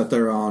checks that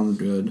they're on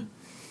good.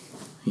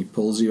 He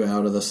pulls you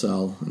out of the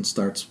cell and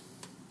starts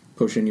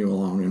pushing you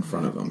along in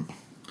front of him.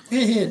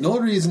 Hey, no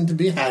reason to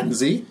be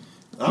handsy.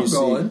 I'm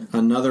going. See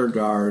another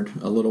guard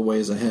a little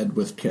ways ahead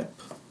with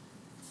Kip,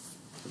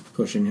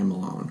 pushing him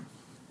along.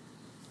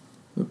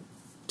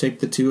 Take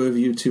the two of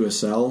you to a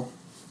cell,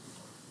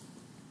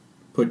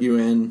 put you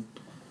in,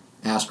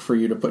 ask for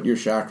you to put your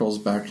shackles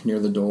back near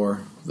the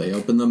door. They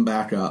open them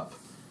back up,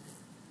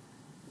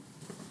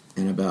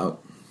 and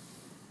about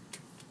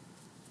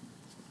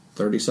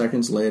 30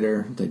 seconds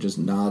later, they just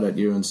nod at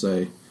you and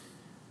say,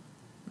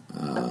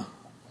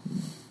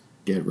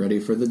 "Get ready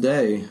for the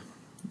day.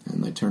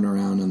 And they turn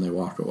around and they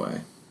walk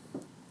away.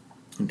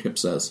 And Kip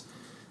says,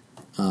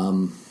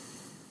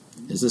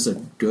 is this a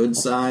good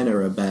sign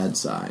or a bad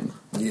sign?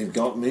 You've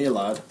got me,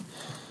 lad.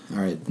 All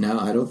right, now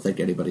I don't think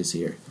anybody's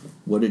here.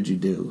 What did you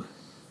do?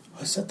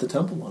 I set the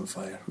temple on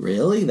fire.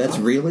 Really? That's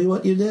really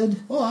what you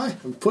did? Oh, I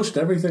pushed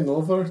everything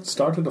over,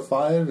 started a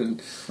fire,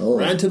 and Oh.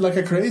 ranted like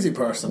a crazy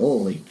person.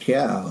 Holy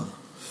cow.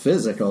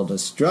 Physical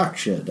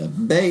destruction.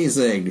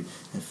 Amazing.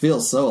 I feel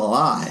so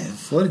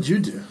alive. What did you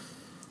do?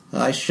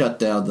 I shut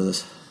down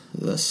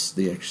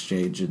the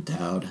exchange in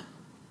town.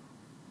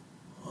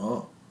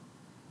 Oh.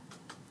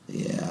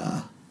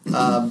 Yeah.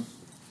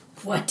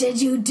 What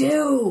did you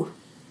do?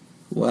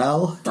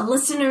 Well, The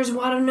listeners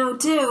want to know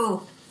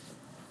too.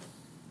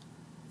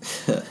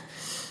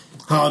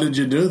 How did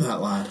you do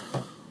that, lad?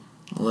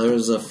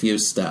 there's a few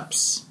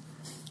steps.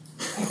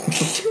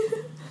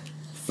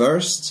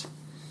 First,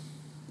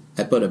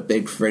 I put a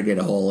big friggin'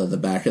 hole in the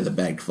back of the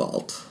bank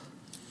vault.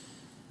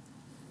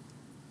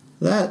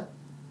 That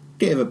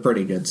gave a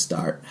pretty good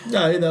start.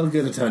 Yeah, that'll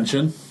get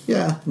attention.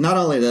 Yeah, not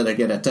only did it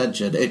get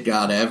attention, it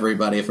got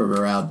everybody from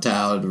around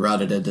town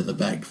running into the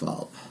bank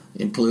vault,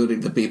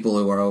 including the people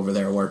who were over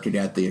there working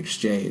at the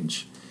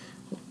exchange.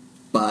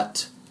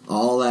 But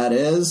all that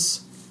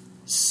is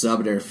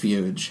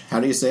subterfuge. How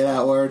do you say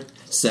that word?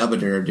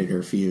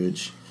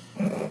 Subterfuge.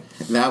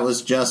 That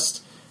was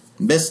just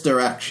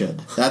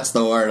misdirection. That's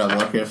the word I'm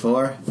looking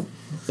for.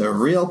 The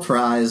real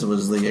prize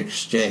was the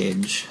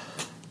exchange.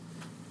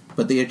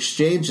 But the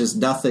exchange is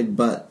nothing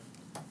but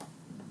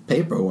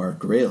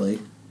paperwork, really.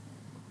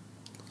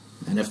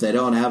 And if they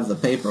don't have the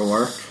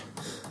paperwork,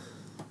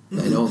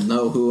 they don't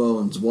know who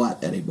owns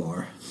what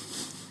anymore.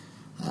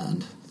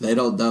 And they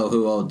don't know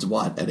who owns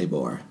what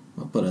anymore.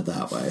 I'll put it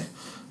that way.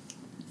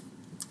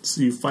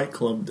 So you Fight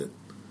Clubbed it.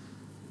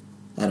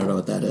 I don't know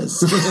what that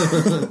is.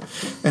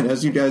 And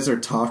as you guys are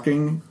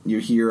talking, you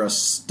hear a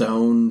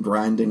stone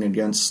grinding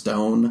against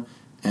stone,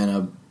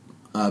 and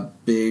a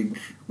big,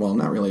 well,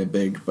 not really a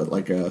big, but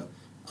like a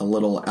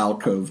little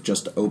alcove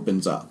just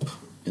opens up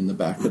in the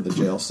back of the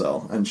jail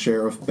cell. And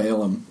Sheriff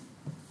Balaam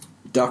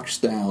ducks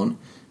down,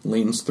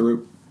 leans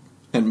through,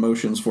 and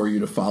motions for you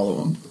to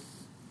follow him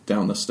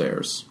down the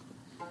stairs.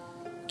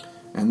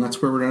 And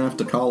that's where we're going to have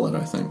to call it,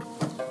 I think.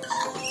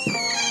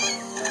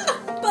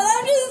 But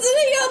I'm just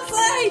sitting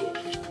outside.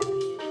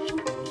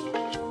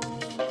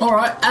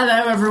 Alright,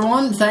 hello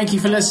everyone. Thank you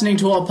for listening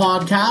to our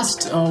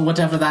podcast, or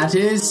whatever that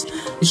is.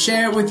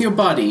 Share it with your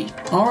buddy.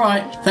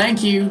 Alright,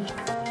 thank you.